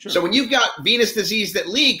veins. Sure. So when you've got venous disease that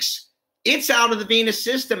leaks, it's out of the venous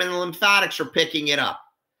system, and the lymphatics are picking it up.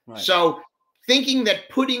 Right. So thinking that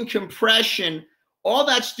putting compression, all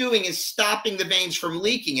that's doing is stopping the veins from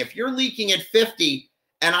leaking. If you're leaking at 50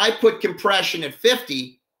 and I put compression at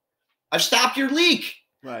 50, I've stopped your leak.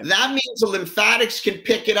 Right. That means the lymphatics can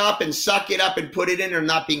pick it up and suck it up and put it in, or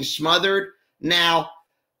not being smothered. Now,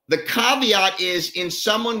 the caveat is in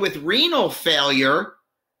someone with renal failure,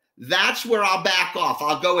 that's where I'll back off.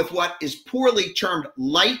 I'll go with what is poorly termed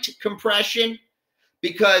light compression,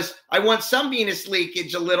 because I want some venous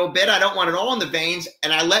leakage a little bit. I don't want it all in the veins.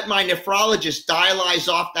 And I let my nephrologist dialyze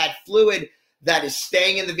off that fluid that is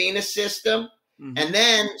staying in the venous system. Mm-hmm. And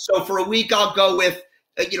then, so for a week, I'll go with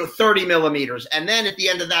 30 millimeters. And then at the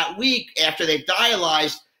end of that week, after they've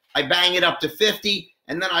dialyzed, I bang it up to 50.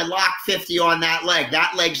 And then I lock 50 on that leg.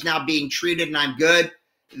 That leg's now being treated and I'm good.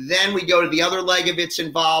 Then we go to the other leg if it's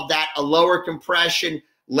involved, that a lower compression,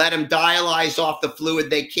 let them dialyze off the fluid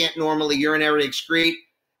they can't normally urinary excrete.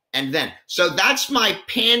 And then, so that's my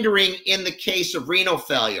pandering in the case of renal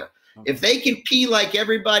failure. Okay. If they can pee like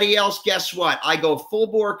everybody else, guess what? I go full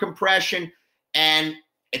bore compression and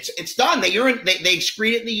it's done. They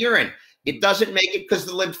excrete it in the urine. It doesn't make it, because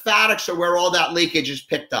the lymphatics are where all that leakage is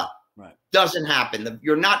picked up. Right. Doesn't happen.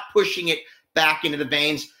 You're not pushing it back into the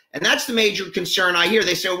veins. And that's the major concern I hear.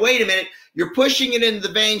 They say, well, wait a minute, you're pushing it into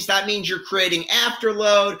the veins. That means you're creating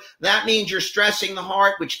afterload. That means you're stressing the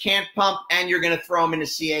heart, which can't pump, and you're going to throw them into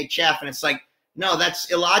CHF. And it's like, no,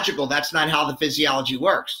 that's illogical. That's not how the physiology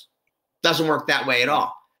works. Doesn't work that way at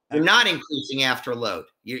all. You're not increasing afterload.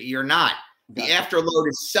 You're not. The afterload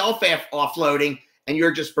is self-offloading, and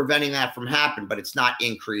you're just preventing that from happening, but it's not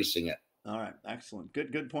increasing it. All right. Excellent.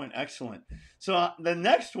 Good point. Excellent. So the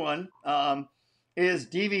next one is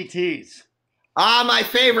DVTs. My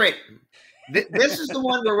favorite. This is the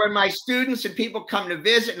one where when my students and people come to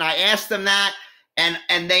visit and I ask them that,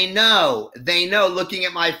 and they know looking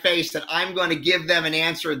at my face that I'm going to give them an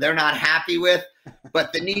answer they're not happy with,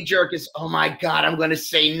 but the knee jerk is, oh my God, I'm going to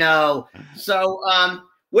say no. So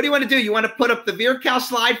what do you want to do? You want to put up the Virchow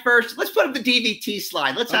slide first? Let's put up the DVT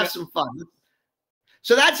slide. Let's have some fun.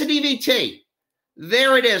 So that's a DVT.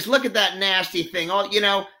 There it is. Look at that nasty thing.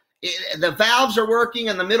 The valves are working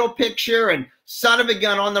in the middle picture, and son of a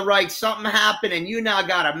gun on the right, something happened, and you now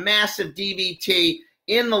got a massive DVT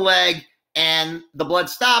in the leg, and the blood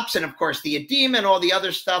stops, and of course the edema and all the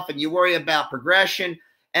other stuff, and you worry about progression.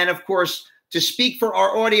 And of course, to speak for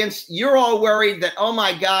our audience, you're all worried that, oh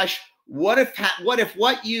my gosh, what if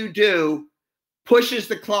what you do pushes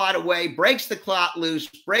the clot away, breaks the clot loose,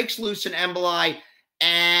 breaks loose an emboli,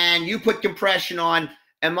 and you put compression on?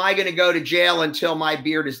 Am I going to go to jail until my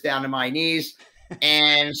beard is down to my knees?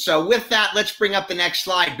 And so with that, let's bring up the next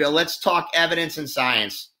slide, Bill. Let's talk evidence and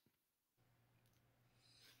science.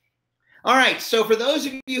 All right, so for those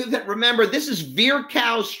of you that remember, this is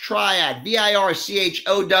Virchow's triad, Virchows.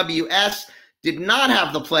 Did not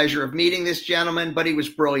have the pleasure of meeting this gentleman, but he was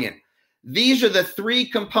brilliant. These are the three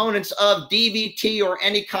components of DVT or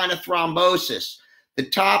any kind of thrombosis. The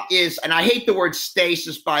top is, and I hate the word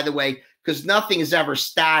stasis, by the way, because nothing is ever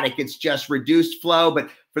static. It's just reduced flow,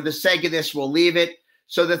 but for the sake of this, we'll leave it.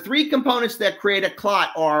 So the three components that create a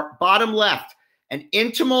clot are bottom left, an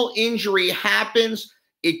intimal injury happens.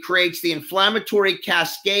 It creates the inflammatory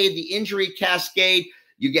cascade, the injury cascade.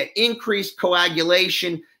 You get increased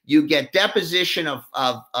coagulation. You get deposition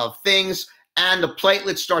of things, and the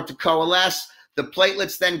platelets start to coalesce. The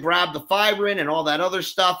platelets then grab the fibrin and all that other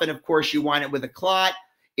stuff, and of course, you wind up with a clot.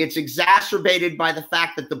 It's exacerbated by the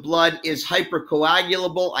fact that the blood is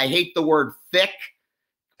hypercoagulable. I hate the word thick.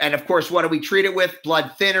 And of course, what do we treat it with?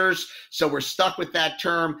 Blood thinners. So we're stuck with that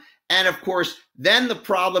term. And of course, then the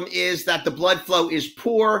problem is that the blood flow is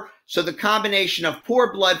poor. So the combination of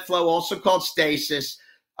poor blood flow, also called stasis,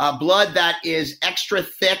 blood that is extra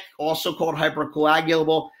thick, also called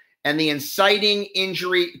hypercoagulable, and the inciting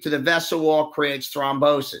injury to the vessel wall creates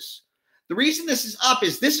thrombosis. The reason this is up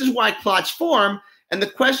is this is why clots form. And the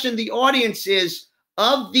question of the audience is,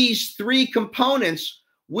 of these three components,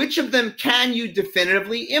 which of them can you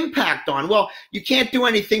definitively impact on? Well, you can't do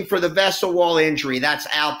anything for the vessel wall injury. That's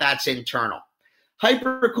out, that's internal.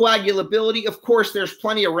 Hypercoagulability, of course, there's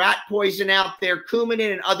plenty of rat poison out there,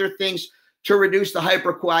 coumadin and other things to reduce the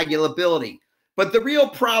hypercoagulability. But the real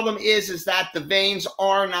problem is that the veins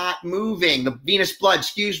are not moving, the venous blood,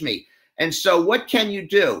 excuse me. And so what can you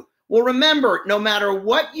do? Well, remember, no matter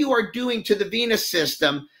what you are doing to the venous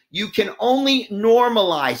system, you can only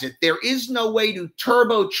normalize it. There is no way to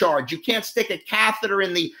turbocharge. You can't stick a catheter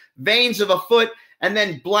in the veins of a foot and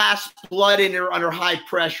then blast blood in there under high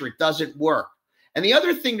pressure. It doesn't work. And the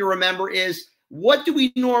other thing to remember is, what do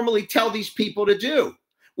we normally tell these people to do?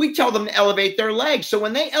 We tell them to elevate their leg. So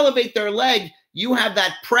when they elevate their leg, you have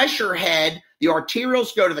that pressure head. The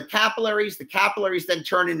arterioles go to the capillaries then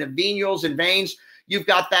turn into venules and veins. You've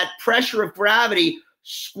got that pressure of gravity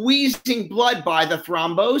squeezing blood by the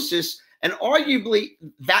thrombosis, and arguably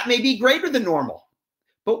that may be greater than normal.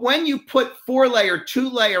 But when you put 4-layer,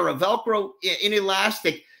 2-layer of Velcro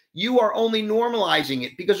inelastic, you are only normalizing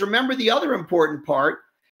it. Because remember the other important part,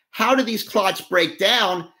 how do these clots break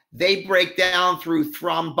down? They break down through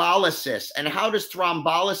thrombolysis. And how does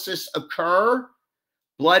thrombolysis occur?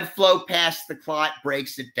 Blood flow past the clot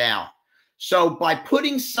breaks it down. So by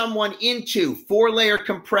putting someone into 4-layer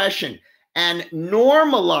compression and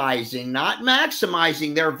normalizing, not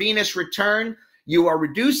maximizing their venous return, you are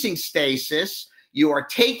reducing stasis, you are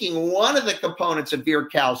taking one of the components of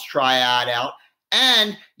Virchow's triad out,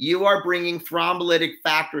 and you are bringing thrombolytic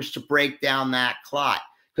factors to break down that clot.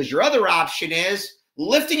 Because your other option is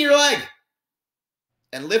lifting your leg.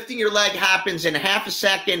 And lifting your leg happens in half a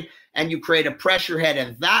second, and you create a pressure head,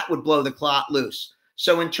 and that would blow the clot loose.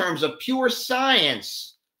 So in terms of pure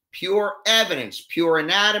science, pure evidence, pure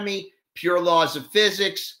anatomy, pure laws of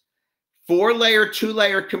physics, 4-layer,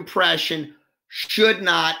 2-layer compression should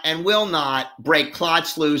not and will not break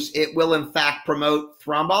clots loose. It will, in fact, promote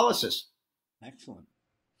thrombolysis. Excellent.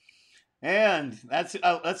 And that's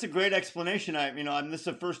a great explanation. This is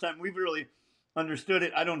the first time we've really understood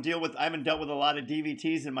it. I haven't dealt with a lot of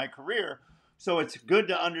DVTs in my career, so it's good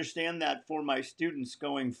to understand that for my students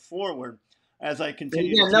going forward as I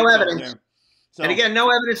continue to no teach evidence. there. So, and again, no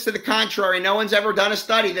evidence to the contrary. No one's ever done a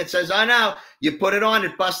study that says, oh, no, you put it on,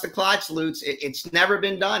 it busts the clots loose. It's never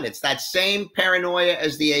been done. It's that same paranoia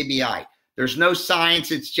as the ABI. There's no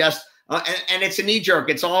science. It's just, and it's a knee jerk.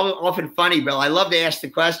 It's all often funny, Bill. I love to ask the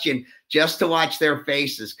question just to watch their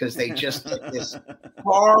faces because they just get this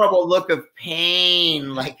horrible look of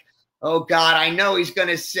pain. Like, oh, God, I know he's going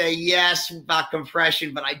to say yes about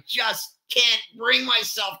compression, but I just can't bring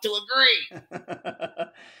myself to agree.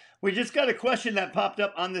 We just got a question that popped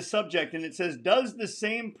up on this subject, and it says, does the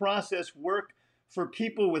same process work for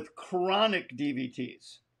people with chronic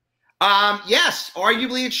DVTs? Yes,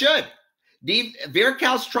 arguably it should.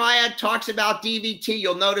 Virchow's triad talks about DVT.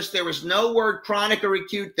 You'll notice there was no word chronic or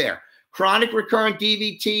acute there. Chronic recurrent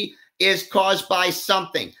DVT is caused by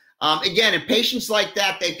something. Again, in patients like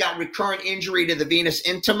that, they've got recurrent injury to the venous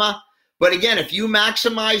intima. But again, if you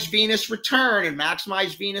maximize venous return and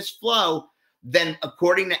maximize venous flow, then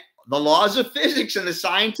according to the laws of physics and the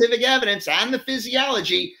scientific evidence and the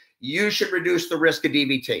physiology, you should reduce the risk of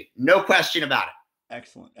DVT. No question about it.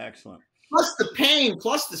 Excellent, excellent. Plus the pain,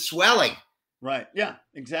 plus the swelling. Right, yeah,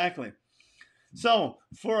 exactly. So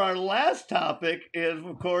for our last topic is,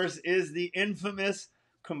 of course, is the infamous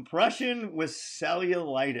compression with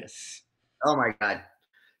cellulitis. Oh my God.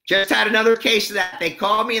 Just had another case of that. They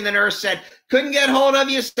called me and the nurse said, couldn't get hold of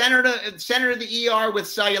you, sent her to the ER with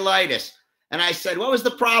cellulitis. And I said, what was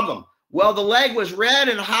the problem? Well, the leg was red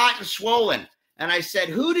and hot and swollen. And I said,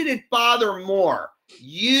 who did it bother more,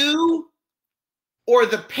 you or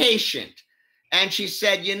the patient? And she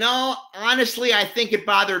said, you know, honestly, I think it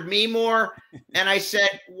bothered me more. And I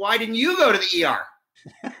said, why didn't you go to the ER?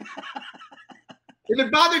 If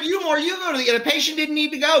it bothered you more, you go to the ER. The patient didn't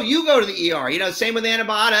need to go. You go to the ER. You know, same with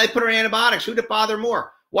antibiotics. I put her on antibiotics. Who did it bother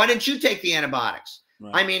more? Why didn't you take the antibiotics?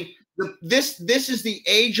 Right. I mean, this is the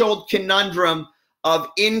age-old conundrum of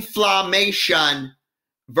inflammation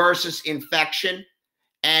versus infection.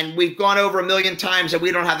 And we've gone over a million times that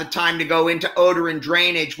we don't have the time to go into odor and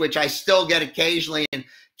drainage, which I still get occasionally and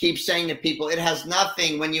keep saying to people, it has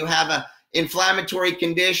nothing. When you have a inflammatory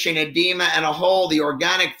condition, edema, and a hole, the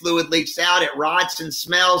organic fluid leaks out, it rots and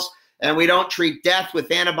smells, and we don't treat death with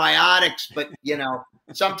antibiotics, but you know,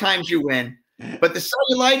 sometimes you win. But the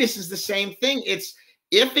cellulitis is the same thing. It's,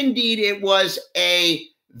 if indeed it was a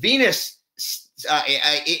venous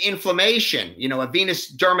inflammation, you know, a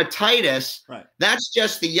venous dermatitis, right, that's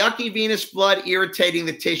just the yucky venous blood irritating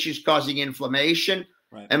the tissues, causing inflammation.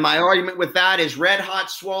 Right. And my argument with that is red hot,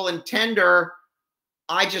 swollen, tender,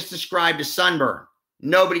 I just described a sunburn.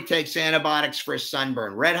 Nobody takes antibiotics for a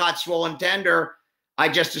sunburn. Red hot, swollen, tender, I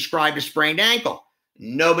just described a sprained ankle.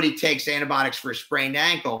 Nobody takes antibiotics for a sprained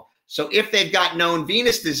ankle. So if they've got known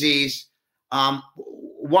venous disease,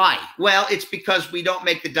 why? Well, it's because we don't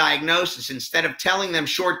make the diagnosis. Instead of telling them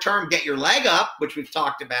short-term, get your leg up, which we've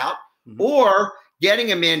talked about, or getting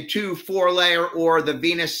them in 2-4 layer or the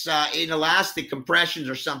venous inelastic compressions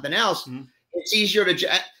or something else, it's easier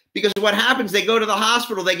to, because what happens, they go to the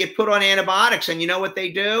hospital, they get put on antibiotics, and you know what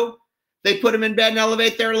they do? They put them in bed and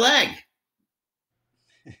elevate their leg.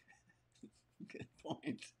 Good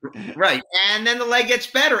point. Right. And then the leg gets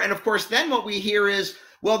better. And of course, then what we hear is,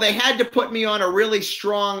 well, they had to put me on a really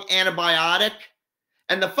strong antibiotic.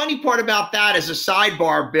 And the funny part about that as a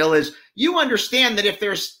sidebar, Bill, is you understand that if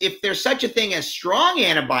there's such a thing as strong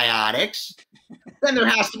antibiotics, then there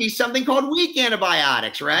has to be something called weak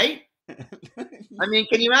antibiotics, right? I mean,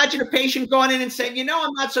 can you imagine a patient going in and saying, you know,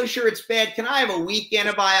 I'm not so sure it's bad. Can I have a weak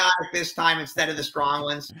antibiotic this time instead of the strong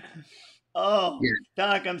ones? Oh, yeah.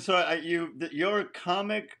 Doc, I'm sorry. Your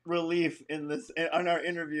comic relief in this, on our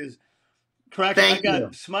interviews, cracking. I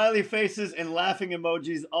got smiley faces and laughing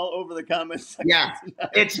emojis all over the comments section. Yeah,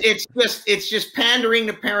 it's just pandering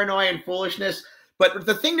to paranoia and foolishness. But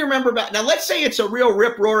the thing to remember about, now let's say it's a real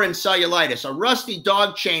rip-roaring cellulitis, a rusty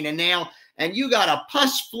dog chain and nail, and you got a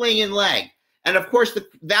pus-flinging leg. And of course,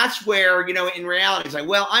 that's where, you know, in reality, it's like,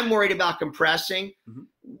 well, I'm worried about compressing.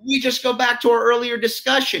 We just go back to our earlier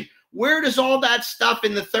discussion. Where does all that stuff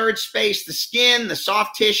in the third space, the skin, the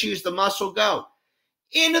soft tissues, the muscle go?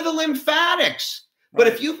 Into the lymphatics. But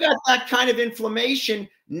if you've got that kind of inflammation,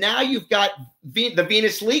 now you've got the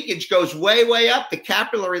venous leakage goes way, way up. The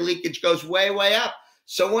capillary leakage goes way, way up.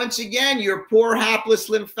 So once again, your poor hapless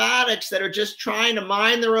lymphatics that are just trying to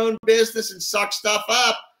mind their own business and suck stuff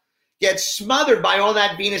up get smothered by all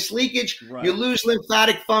that venous leakage. Right. You lose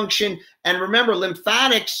lymphatic function. And remember,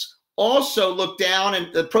 lymphatics also look down,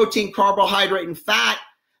 and the protein, carbohydrate, and fat,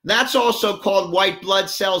 that's also called white blood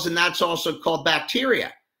cells, and that's also called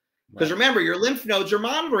bacteria. Because remember, your lymph nodes are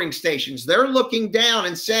monitoring stations. They're looking down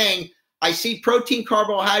and saying, I see protein,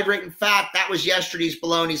 carbohydrate, and fat. That was yesterday's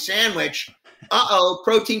bologna sandwich. Uh-oh,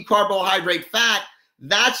 protein, carbohydrate, fat.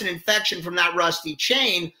 That's an infection from that rusty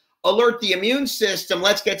chain. Alert the immune system.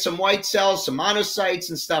 Let's get some white cells, some monocytes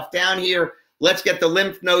and stuff down here. Let's get the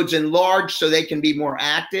lymph nodes enlarged so they can be more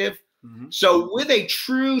active. So with a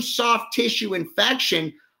true soft tissue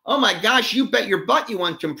infection, oh my gosh, you bet your butt you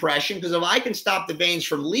want compression, because if I can stop the veins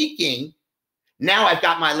from leaking, now I've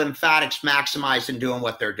got my lymphatics maximized and doing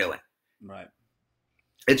what they're doing. Right.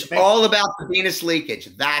 It's all about the venous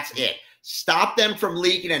leakage. That's it. Stop them from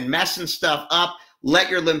leaking and messing stuff up. Let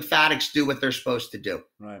your lymphatics do what they're supposed to do.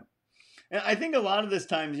 Right. And I think a lot of this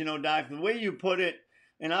times, you know, Doc, the way you put it,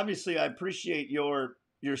 and obviously I appreciate your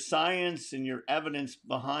science and your evidence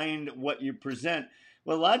behind what you present.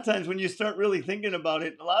 Well, a lot of times when you start really thinking about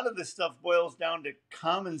it, a lot of this stuff boils down to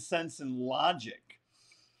common sense and logic.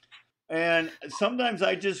 And sometimes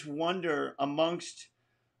I just wonder, amongst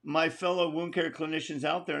my fellow wound care clinicians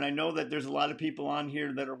out there, and I know that there's a lot of people on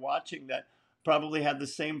here that are watching that probably have the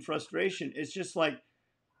same frustration. It's just like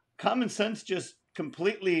common sense just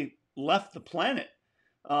completely left the planet.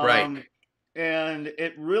 Right. And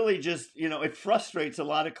it really just, you know, it frustrates a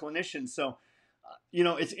lot of clinicians. So, you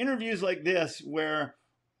know, it's interviews like this where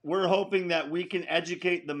we're hoping that we can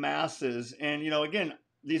educate the masses. And, you know, again,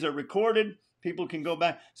 these are recorded. people can go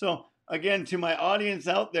back. So again, to my audience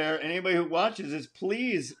out there, and anybody who watches this,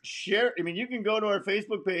 please share. I mean, you can go to our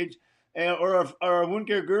Facebook page or our Wound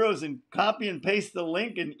Care Gurus and copy and paste the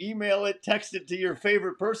link and email it, text it to your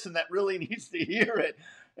favorite person that really needs to hear it,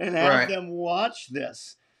 and have them watch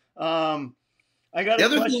this. I got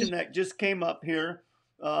a question that just came up here.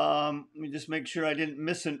 Let me just make sure I didn't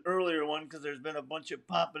miss an earlier one because there's been a bunch of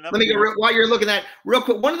popping up. Let me go while you're looking at real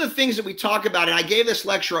quick. One of the things that we talk about, and I gave this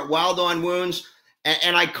lecture at Wild on Wounds,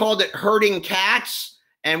 and I called it Herding Cats.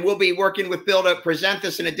 And we'll be working with Bill to present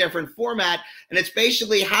this in a different format. And it's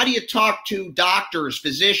basically, how do you talk to doctors,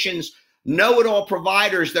 physicians, know-it-all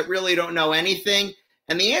providers that really don't know anything?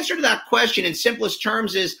 And the answer to that question in simplest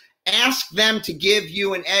terms is ask them to give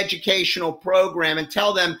you an educational program and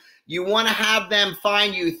tell them you want to have them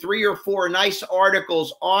find you 3 or 4 nice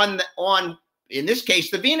articles on, in this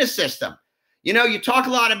case, the venous system. You know, you talk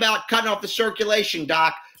a lot about cutting off the circulation,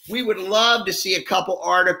 doc. We would love to see a couple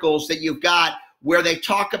articles that you've got where they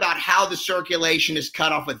talk about how the circulation is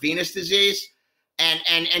cut off with venous disease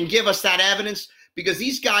and give us that evidence, because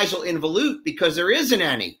these guys will involute because there isn't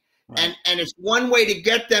any. Right. And it's one way to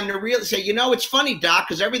get them to really say, you know, it's funny, doc,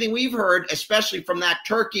 because everything we've heard, especially from that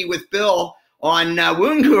turkey with Bill on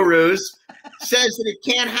Wound Gurus, says that it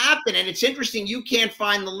can't happen. And it's interesting, you can't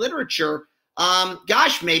find the literature.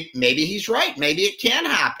 Gosh, maybe he's right. Maybe it can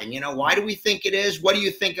happen. You know, why do we think it is? What do you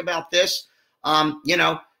think about this? You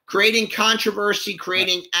know, creating controversy,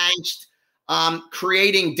 creating angst,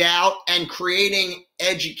 creating doubt, and creating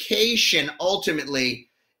education ultimately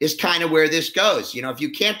is kind of where this goes. You know, if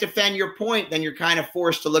you can't defend your point, then you're kind of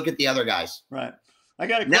forced to look at the other guys. Right. I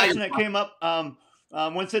got a question that came up.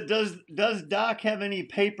 One said, does Doc have any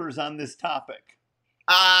papers on this topic?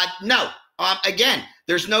 No. Again,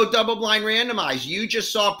 there's no double-blind randomized. You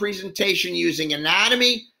just saw a presentation using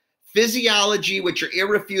anatomy, physiology, which are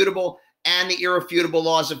irrefutable, and the irrefutable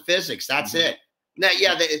laws of physics. That's it. Now,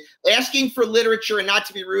 yeah, asking for literature and not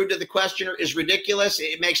to be rude to the questioner is ridiculous.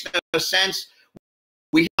 It makes no sense.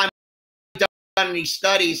 We haven't done any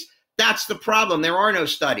studies. That's the problem. There are no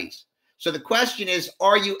studies. So the question is,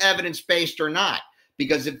 are you evidence-based or not?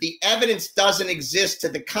 Because if the evidence doesn't exist to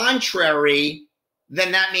the contrary,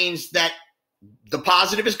 then that means that the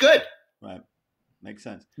positive is good. Right. Makes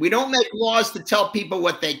sense. We don't make laws to tell people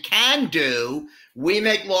what they can do. We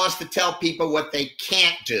make laws to tell people what they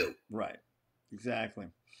can't do. Right. Exactly.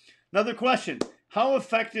 Another question. How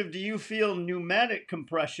effective do you feel pneumatic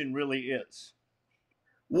compression really is?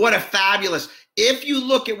 What a fabulous. If you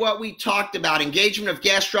look at what we talked about, engagement of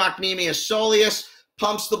gastrocnemius soleus,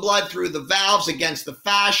 pumps the blood through the valves against the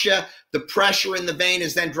fascia. The pressure in the vein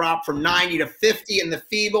is then dropped from 90 to 50 in the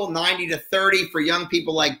feeble, 90 to 30 for young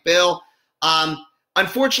people like Bill.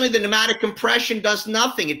 Unfortunately, the pneumatic compression does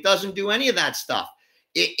nothing. It doesn't do any of that stuff.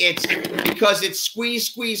 It's because it's squeeze,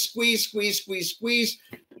 squeeze, squeeze, squeeze, squeeze, squeeze.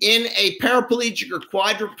 In a paraplegic or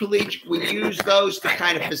quadriplegic, we use those to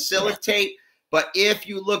kind of facilitate. But if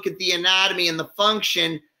you look at the anatomy and the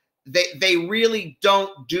function, they really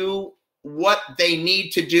don't do what they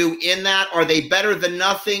need to do in that. Are they better than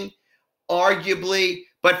nothing? Arguably.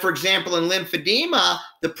 But for example, in lymphedema,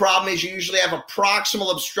 the problem is you usually have a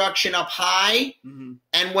proximal obstruction up high. Mm-hmm.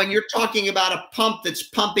 And when you're talking about a pump that's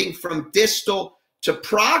pumping from distal to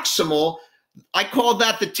proximal, I call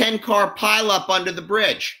that the 10-car pileup under the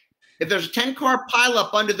bridge. If there's a 10-car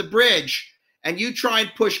pileup under the bridge and you try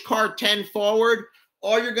and push car 10 forward,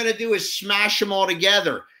 all you're going to do is smash them all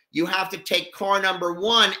together. You have to take car number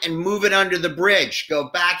 1 and move it under the bridge. Go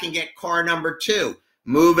back and get car number 2.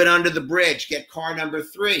 Move it under the bridge, get car number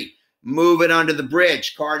 3, move it under the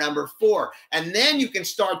bridge, car number 4. And then you can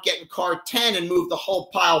start getting car 10 and move the whole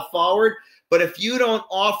pile forward. But if you don't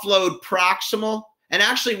offload proximal, and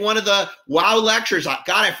actually one of the wow lectures, God,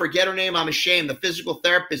 I forget her name, I'm ashamed, the physical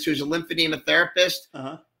therapist who's a lymphedema therapist,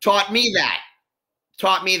 taught me that.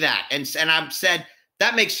 And I've said,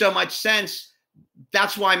 that makes so much sense.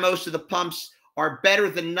 That's why most of the pumps are better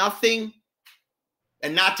than nothing.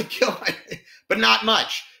 And not to kill, but not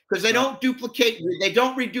much, because they don't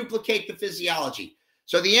reduplicate the physiology.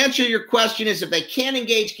 So the answer to your question is, if they can't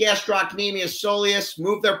engage gastrocnemius soleus,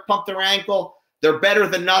 pump their ankle, they're better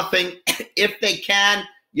than nothing. If they can,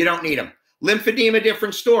 you don't need them. Lymphedema,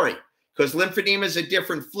 different story, because lymphedema is a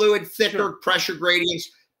different fluid, thicker, pressure gradients.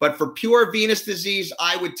 But for pure venous disease,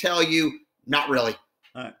 I would tell you, not really.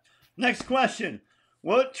 All right. Next question.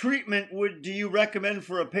 What treatment do you recommend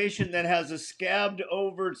for a patient that has a scabbed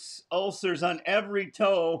over ulcers on every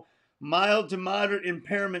toe, mild to moderate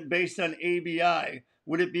impairment based on ABI?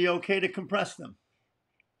 Would it be okay to compress them?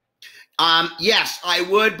 Yes, I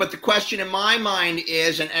would. But the question in my mind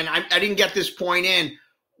is, and I didn't get this point in,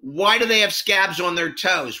 Why do they have scabs on their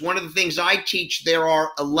toes? One of the things I teach, there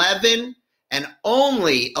are 11 and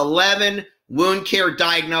only 11 wound care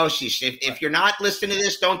diagnoses. If you're not listening to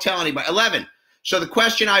this, don't tell anybody. 11. So the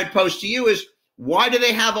question I would pose to you is, why do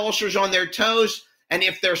they have ulcers on their toes? And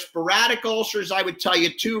if they're sporadic ulcers, I would tell you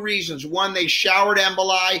 2 reasons. 1, they showered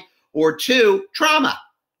emboli, or 2, trauma.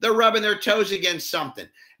 They're rubbing their toes against something.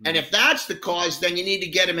 And if that's the cause, then you need to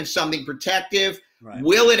get them in something protective. Right.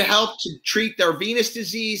 Will it help to treat their venous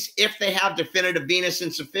disease if they have definitive venous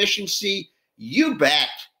insufficiency? You bet.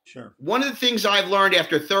 Sure. One of the things I've learned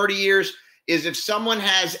after 30 years is if someone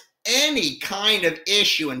has any kind of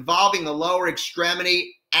issue involving the lower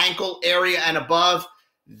extremity, ankle area and above,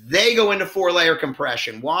 they go into 4-layer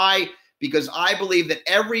compression. Why? Because I believe that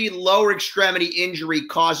every lower extremity injury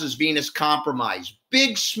causes venous compromise.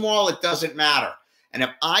 Big, small, it doesn't matter. And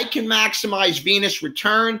if I can maximize venous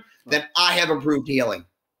return, then I have improved healing.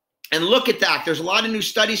 And look at that. There's a lot of new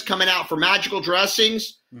studies coming out for magical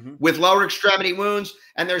dressings with lower extremity wounds.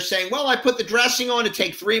 And they're saying, well, I put the dressing on, it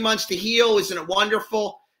takes 3 months to heal. Isn't it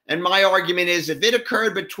wonderful? And my argument is, if it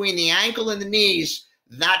occurred between the ankle and the knees,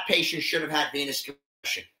 that patient should have had venous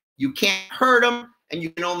compression. You can't hurt them, and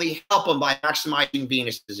you can only help them by maximizing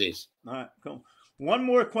venous disease. All right, cool. One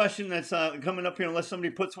more question that's coming up here, unless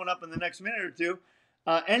somebody puts one up in the next minute or two.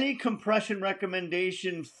 Any compression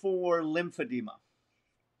recommendation for lymphedema?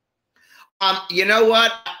 You know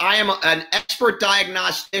what? I am an expert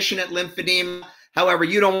diagnostician at lymphedema. However,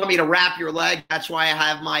 you don't want me to wrap your leg. That's why I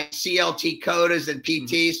have my CLT codas and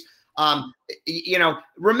PTs. You know,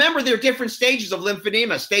 remember, there are different stages of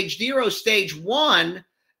lymphedema. Stage 0, stage 1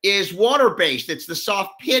 is water-based. It's the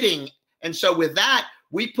soft pitting. And so with that,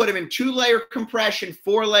 we put them in 2-layer compression,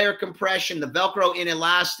 4-layer compression, the Velcro in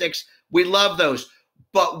elastics. We love those.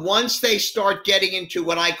 But once they start getting into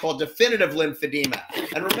what I call definitive lymphedema,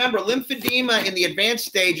 and remember, lymphedema in the advanced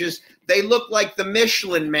stages, they look like the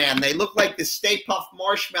Michelin Man. They look like the Stay Puft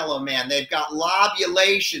Marshmallow Man. They've got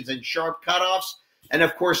lobulations and sharp cutoffs. And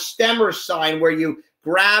of course, stemmer sign, where you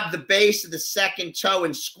grab the base of the second toe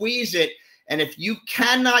and squeeze it. And if you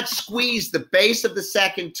cannot squeeze the base of the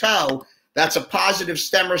second toe, that's a positive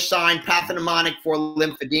stemmer sign, pathognomonic for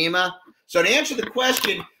lymphedema. So to answer the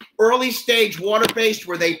question, early stage water-based,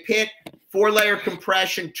 where they pit, 4-layer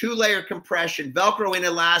compression, 2-layer compression, Velcro in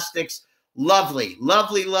elastics, lovely,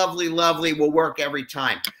 lovely, lovely, lovely, will work every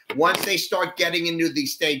time. Once they start getting into the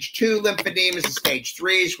stage 2 lymphodemas and stage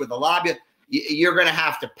 3s with the lobule, you're going to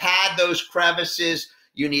have to pad those crevices.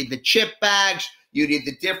 You need the chip bags. You need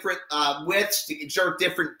the different widths to exert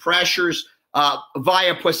different pressures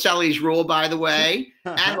via Poiseuille's rule, by the way,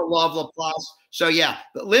 and the law of Laplace. So yeah,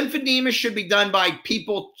 the lymphedema should be done by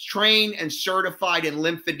people trained and certified in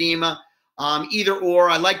lymphedema. Either or.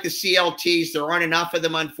 I like the CLTs. There aren't enough of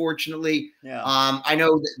them, unfortunately. Yeah. I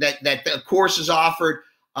know that the course is offered.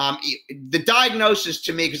 The diagnosis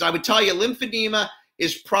to me, because I would tell you, lymphedema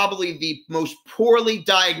is probably the most poorly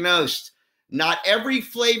diagnosed. Not every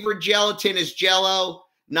flavored gelatin is Jell-O.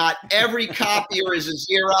 Not every copier is a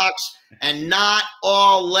Xerox. And not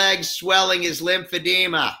all leg swelling is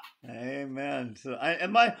lymphedema. Amen. So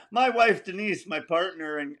and my wife Denise, my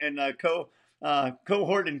partner and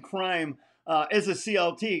cohort in crime, is a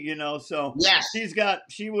CLT, you know. So yes,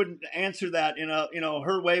 she would answer that in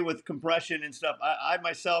her way with compression and stuff. I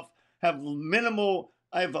myself have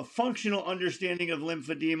I have a functional understanding of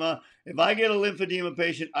lymphedema. If I get a lymphedema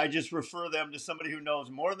patient, I just refer them to somebody who knows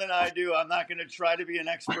more than I do. I'm not going to try to be an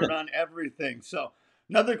expert on everything. So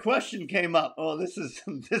another question came up. Oh, this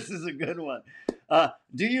is a good one.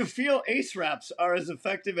 Do you feel ACE wraps are as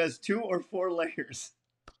effective as 2 or 4 layers?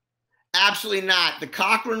 Absolutely not. The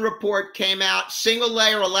Cochrane report came out, single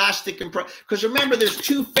layer elastic compression. Because remember, there's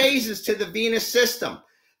 2 phases to the venous system.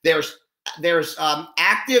 There's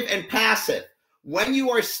active and passive. When you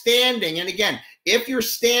are standing, and again, if you're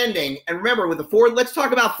standing, and remember with the let's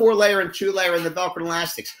talk about 4-layer and 2-layer and the Velcro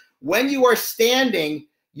elastics. When you are standing,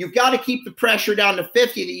 you've got to keep the pressure down to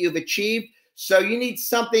 50 that you've achieved. So you need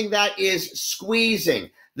something that is squeezing.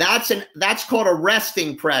 That's called a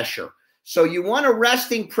resting pressure. So you want a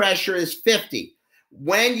resting pressure is 50.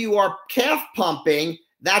 When you are calf pumping,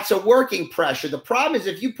 that's a working pressure. The problem is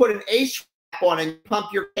if you put an ACE wrap on and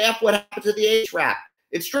pump your calf, what happens to the ACE wrap?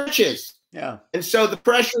 It stretches. Yeah. And so the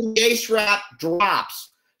pressure in the ACE wrap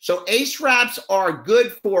drops. So ACE wraps are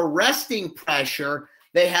good for resting pressure.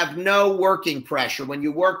 They have no working pressure. When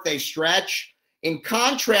you work, they stretch. In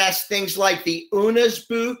contrast, things like the Una's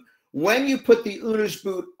boot, when you put the Una's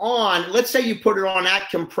boot on, let's say you put it on at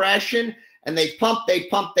compression and they pump,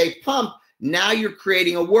 now you're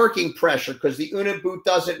creating a working pressure because the Una boot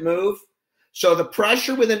doesn't move. So the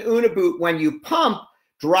pressure with an Una boot when you pump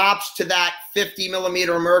drops to that 50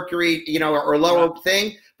 millimeter of mercury, you know, or lower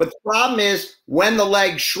thing. But the problem is when the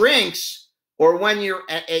leg shrinks, or when you're,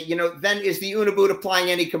 you know, then is the Uniboot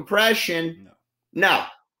applying any compression? No.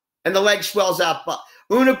 And the leg swells out. But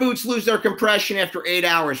Uniboots lose their compression after 8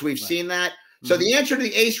 hours. We've seen that. So the answer to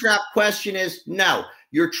the ACE wrap question is no.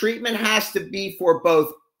 Your treatment has to be for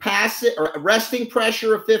both passive or resting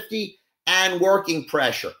pressure of 50 and working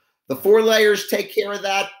pressure. The 4 layers take care of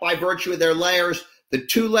that by virtue of their layers. The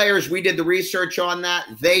 2 layers, we did the research on that.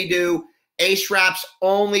 They do. ACE wraps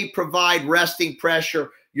only provide resting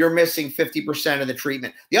pressure. You're missing 50% of the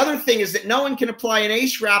treatment. The other thing is that no one can apply an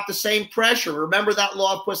ACE wrap the same pressure. Remember that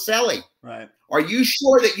law of Poiseuille. Right. Are you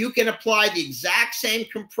sure that you can apply the exact same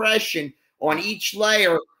compression on each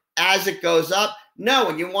layer as it goes up? No,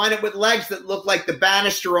 and you wind up with legs that look like the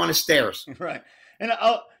banister on the stairs. Right. And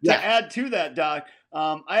to add to that, Doc,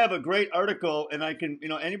 I have a great article, and I can, you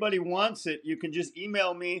know, anybody wants it, you can just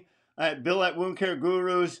email me at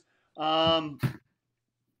bill@woundcaregurus,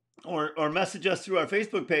 or message us through our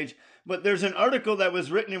Facebook page. But there's an article that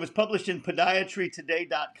was written, it was published in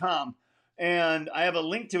podiatrytoday.com, and I have a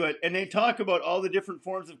link to it, and they talk about all the different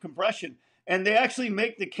forms of compression, and they actually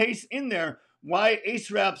make the case in there why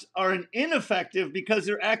ACE wraps are ineffective, because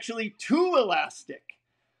they're actually too elastic.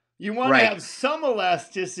 You want to have some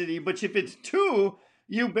elasticity, but if it's too,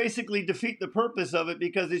 you basically defeat the purpose of it,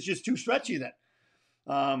 because it's just too stretchy then.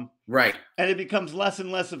 Right. And it becomes less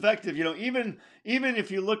and less effective. You know, even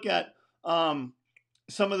if you look at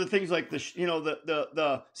some of the things like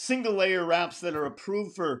the single layer wraps that are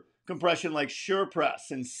approved for compression, like Sure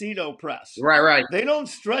Press and Cedo Press. Right. They don't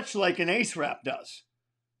stretch like an ACE wrap does.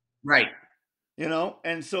 Right. You know,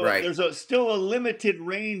 and so there's still a limited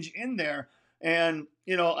range in there. And,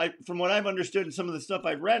 you know, from what I've understood and some of the stuff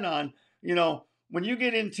I've read on, you know, when you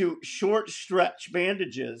get into short stretch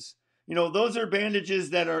bandages, you know, those are bandages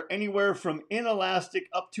that are anywhere from inelastic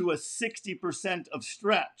up to a 60% of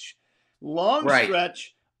stretch. Long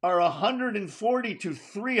stretch are 140 to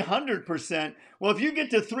 300%. Well, if you get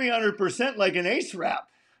to 300% like an ACE wrap,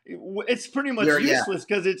 it's pretty much useless,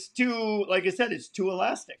 because it's too, like I said, it's too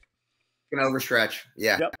elastic. Can overstretch.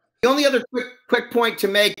 Yeah. Yep. The only other quick point to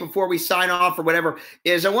make before we sign off or whatever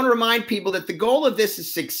is I want to remind people that the goal of this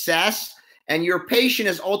is success, and your patient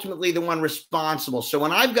is ultimately the one responsible. So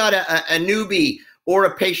when I've got a newbie or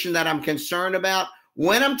a patient that I'm concerned about,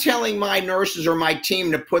 when I'm telling my nurses or my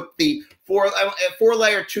team to put the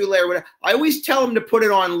 4-layer, 2-layer, whatever, I always tell them to put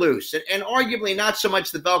it on loose, and arguably not so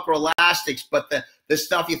much the Velcro elastics, but the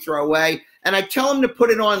stuff you throw away. And I tell them to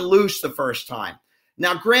put it on loose the first time.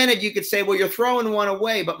 Now, granted, you could say, well, you're throwing one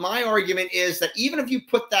away, but my argument is that even if you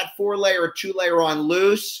put that 4-layer or 2-layer on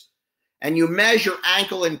loose and you measure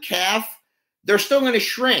ankle and calf, they're still going to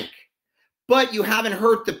shrink. But you haven't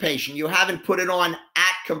hurt the patient. You haven't put it on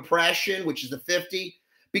at compression, which is the 50,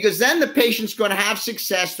 because then the patient's going to have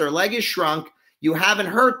success. Their leg is shrunk. You haven't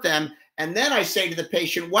hurt them. And then I say to the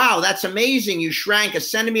patient, wow, that's amazing. You shrank 1.5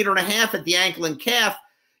 centimeters at the ankle and calf.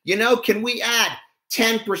 You know, can we add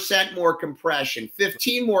 10% more compression,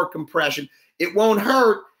 15 more compression? It won't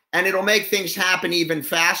hurt, and it'll make things happen even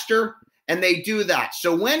faster. And they do that.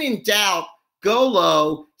 So when in doubt, go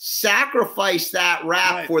low, sacrifice that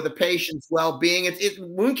wrap for the patient's well-being. It's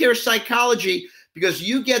wound care psychology, because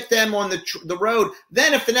you get them on the road.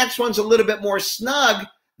 Then if the next one's a little bit more snug,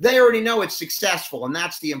 they already know it's successful, and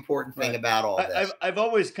that's the important thing about all this. I've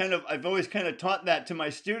always kind of taught that to my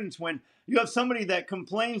students. When you have somebody that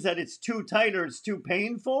complains that it's too tight or it's too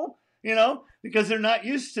painful, you know, because they're not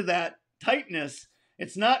used to that tightness.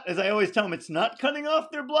 It's not, as I always tell them, it's not cutting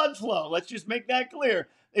off their blood flow. Let's just make that clear.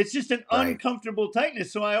 It's just an uncomfortable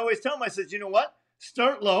tightness. So I always tell them, I said, you know what?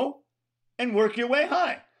 Start low and work your way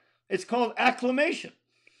high. It's called acclimation.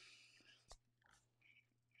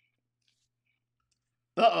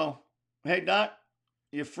 Uh-oh. Hey, Doc,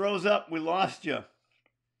 you froze up. We lost you.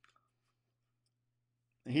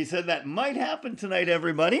 He said that might happen tonight,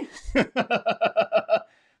 everybody.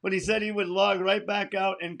 But he said he would log right back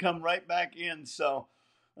out and come right back in. So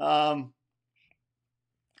I'm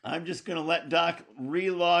just going to let Doc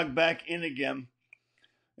relog back in again.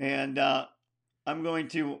 And I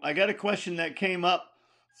got a question that came up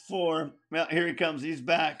well, here he comes. He's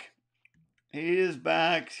back. He is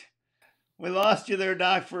back. We lost you there,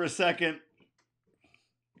 Doc, for a second.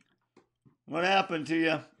 What happened to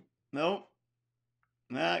you? Nope.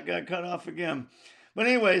 That got cut off again. But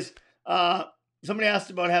anyways, somebody asked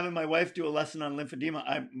about having my wife do a lesson on lymphedema.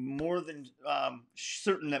 I'm more than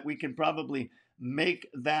certain that we can probably make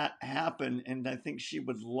that happen, and I think she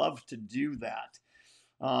would love to do that.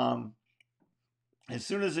 as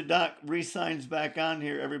soon as the doc re-signs back on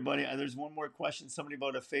here, everybody, there's one more question. Somebody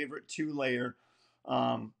about a favorite 2-layer.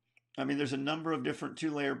 I mean, there's a number of different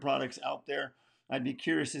 2-layer products out there. I'd be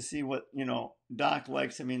curious to see what, Doc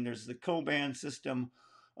likes. I mean, there's the Coban system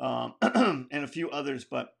and a few others,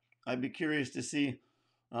 but I'd be curious to see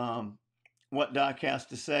what Doc has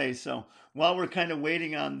to say. So while we're kind of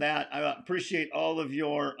waiting on that, I appreciate all of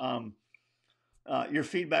your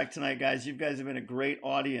feedback tonight, guys. You guys have been a great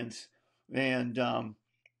audience. And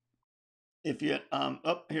if you,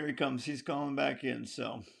 here he comes. He's calling back in.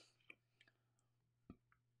 So,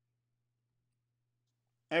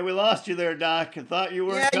 hey, we lost you there, Doc. I thought you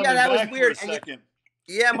weren't coming that back was weird. for a second.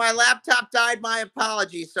 Yeah, my laptop died. My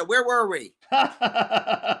apologies. So where were we?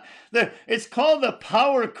 It's called the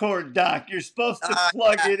power cord, Doc. You're supposed to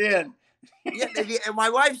plug it in. Yeah, and my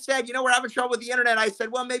wife said, we're having trouble with the internet. I said,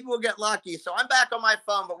 well, maybe we'll get lucky. So I'm back on my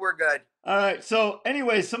phone, but we're good. All right. So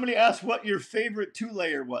anyway, somebody asked what your favorite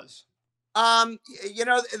 2-layer was. I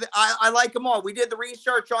like them all. We did the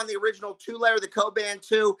research on the original 2-layer, the Coban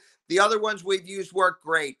 2. The other ones we've used work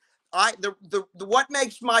great. What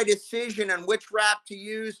makes my decision on which wrap to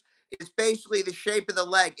use is basically the shape of the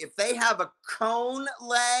leg. If they have a cone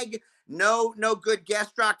leg, no good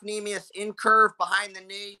gastrocnemius incurve behind the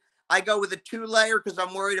knee, I go with a 2-layer because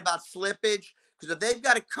I'm worried about slippage. Because if they've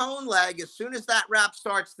got a cone leg, as soon as that wrap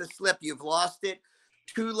starts to slip, you've lost it.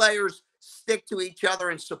 2 layers stick to each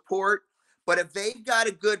other and support. But if they've got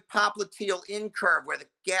a good popliteal incurve where the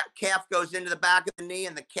calf goes into the back of the knee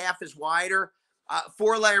and the calf is wider,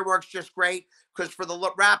 4-layer works just great because for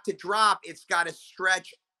the wrap to drop, it's got to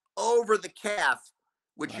stretch over the calf,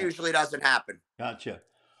 which usually doesn't happen. Gotcha.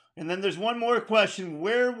 And then there's one more question.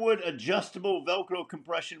 Where would adjustable Velcro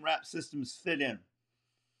compression wrap systems fit in?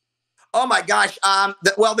 Oh, my gosh.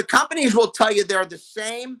 The companies will tell you they're the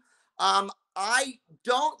same. I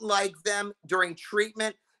don't like them during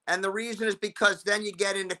treatment. And the reason is because then you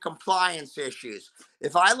get into compliance issues.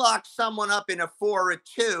 If I lock someone up in a 4 or a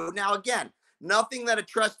 2, now, again, nothing that a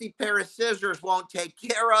trusty pair of scissors won't take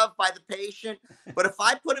care of by the patient. But if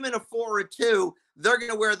I put them in a 4 or a 2, they're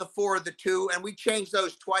going to wear the 4 or the 2, and we change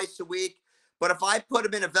those twice a week. But if I put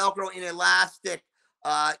them in a Velcro in elastic,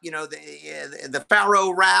 the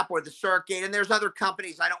Faro wrap or the Circuit, and there's other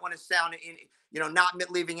companies. I don't want to sound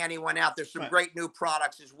not leaving anyone out. There's some great new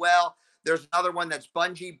products as well. There's another one that's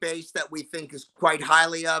bungee based that we think is quite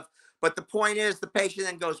highly of. But the point is the patient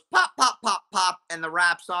then goes pop, pop, pop, pop, and the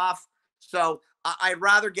wrap's off. So I'd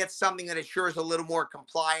rather get something that assures a little more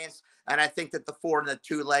compliance. And I think that the 4 and the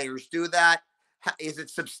 2 layers do that. Is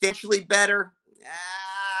it substantially better?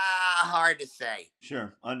 Hard to say.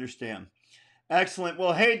 Sure. Understand. Excellent.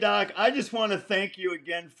 Well, hey, Doc, I just want to thank you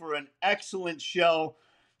again for an excellent show.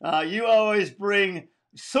 You always bring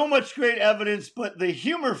so much great evidence, but the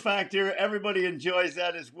humor factor, everybody enjoys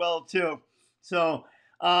that as well, too. So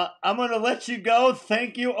I'm going to let you go.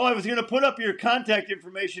 Thank you. Oh, I was going to put up your contact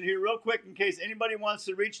information here real quick in case anybody wants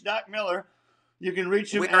to reach Doc Miller. You can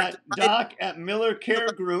reach him at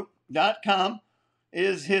doc@millercaregroup.com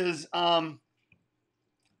is his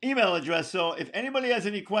email address. So if anybody has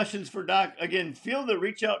any questions for Doc, again, feel to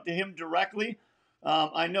reach out to him directly.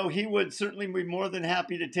 I know he would certainly be more than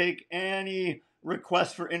happy to take any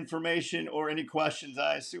requests for information or any questions,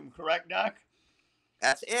 I assume. Correct, Doc?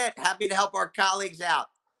 That's it. Happy to help our colleagues out.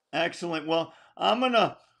 Excellent. Well, I'm going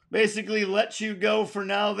to basically let you go for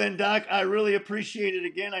now then, Doc. I really appreciate it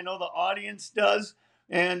again. I know the audience does,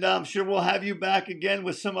 and I'm sure we'll have you back again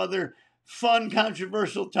with some other fun,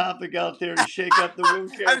 controversial topic out there to shake up the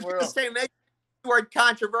wound care world. I was going to say, make the word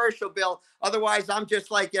controversial, Bill. Otherwise, I'm just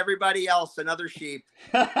like everybody else, another sheep.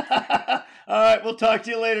 All right. We'll talk to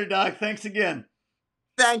you later, Doc. Thanks again.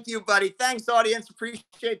 Thank you, buddy. Thanks, audience. Appreciate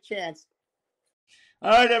the chance.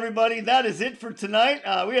 All right, everybody. That is it for tonight.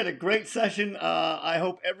 We had a great session. I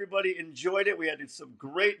hope everybody enjoyed it. We had some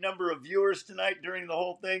great number of viewers tonight during the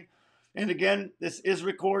whole thing. And again, this is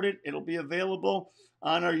recorded. It'll be available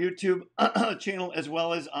on our YouTube channel as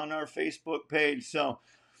well as on our Facebook page. So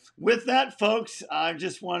with that, folks, I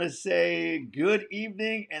just want to say good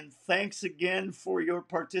evening and thanks again for your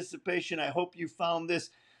participation. I hope you found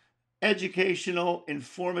this educational,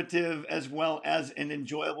 informative, as well as an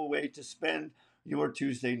enjoyable way to spend your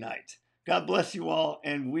Tuesday night. God bless you all,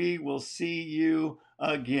 and we will see you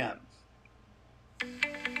again.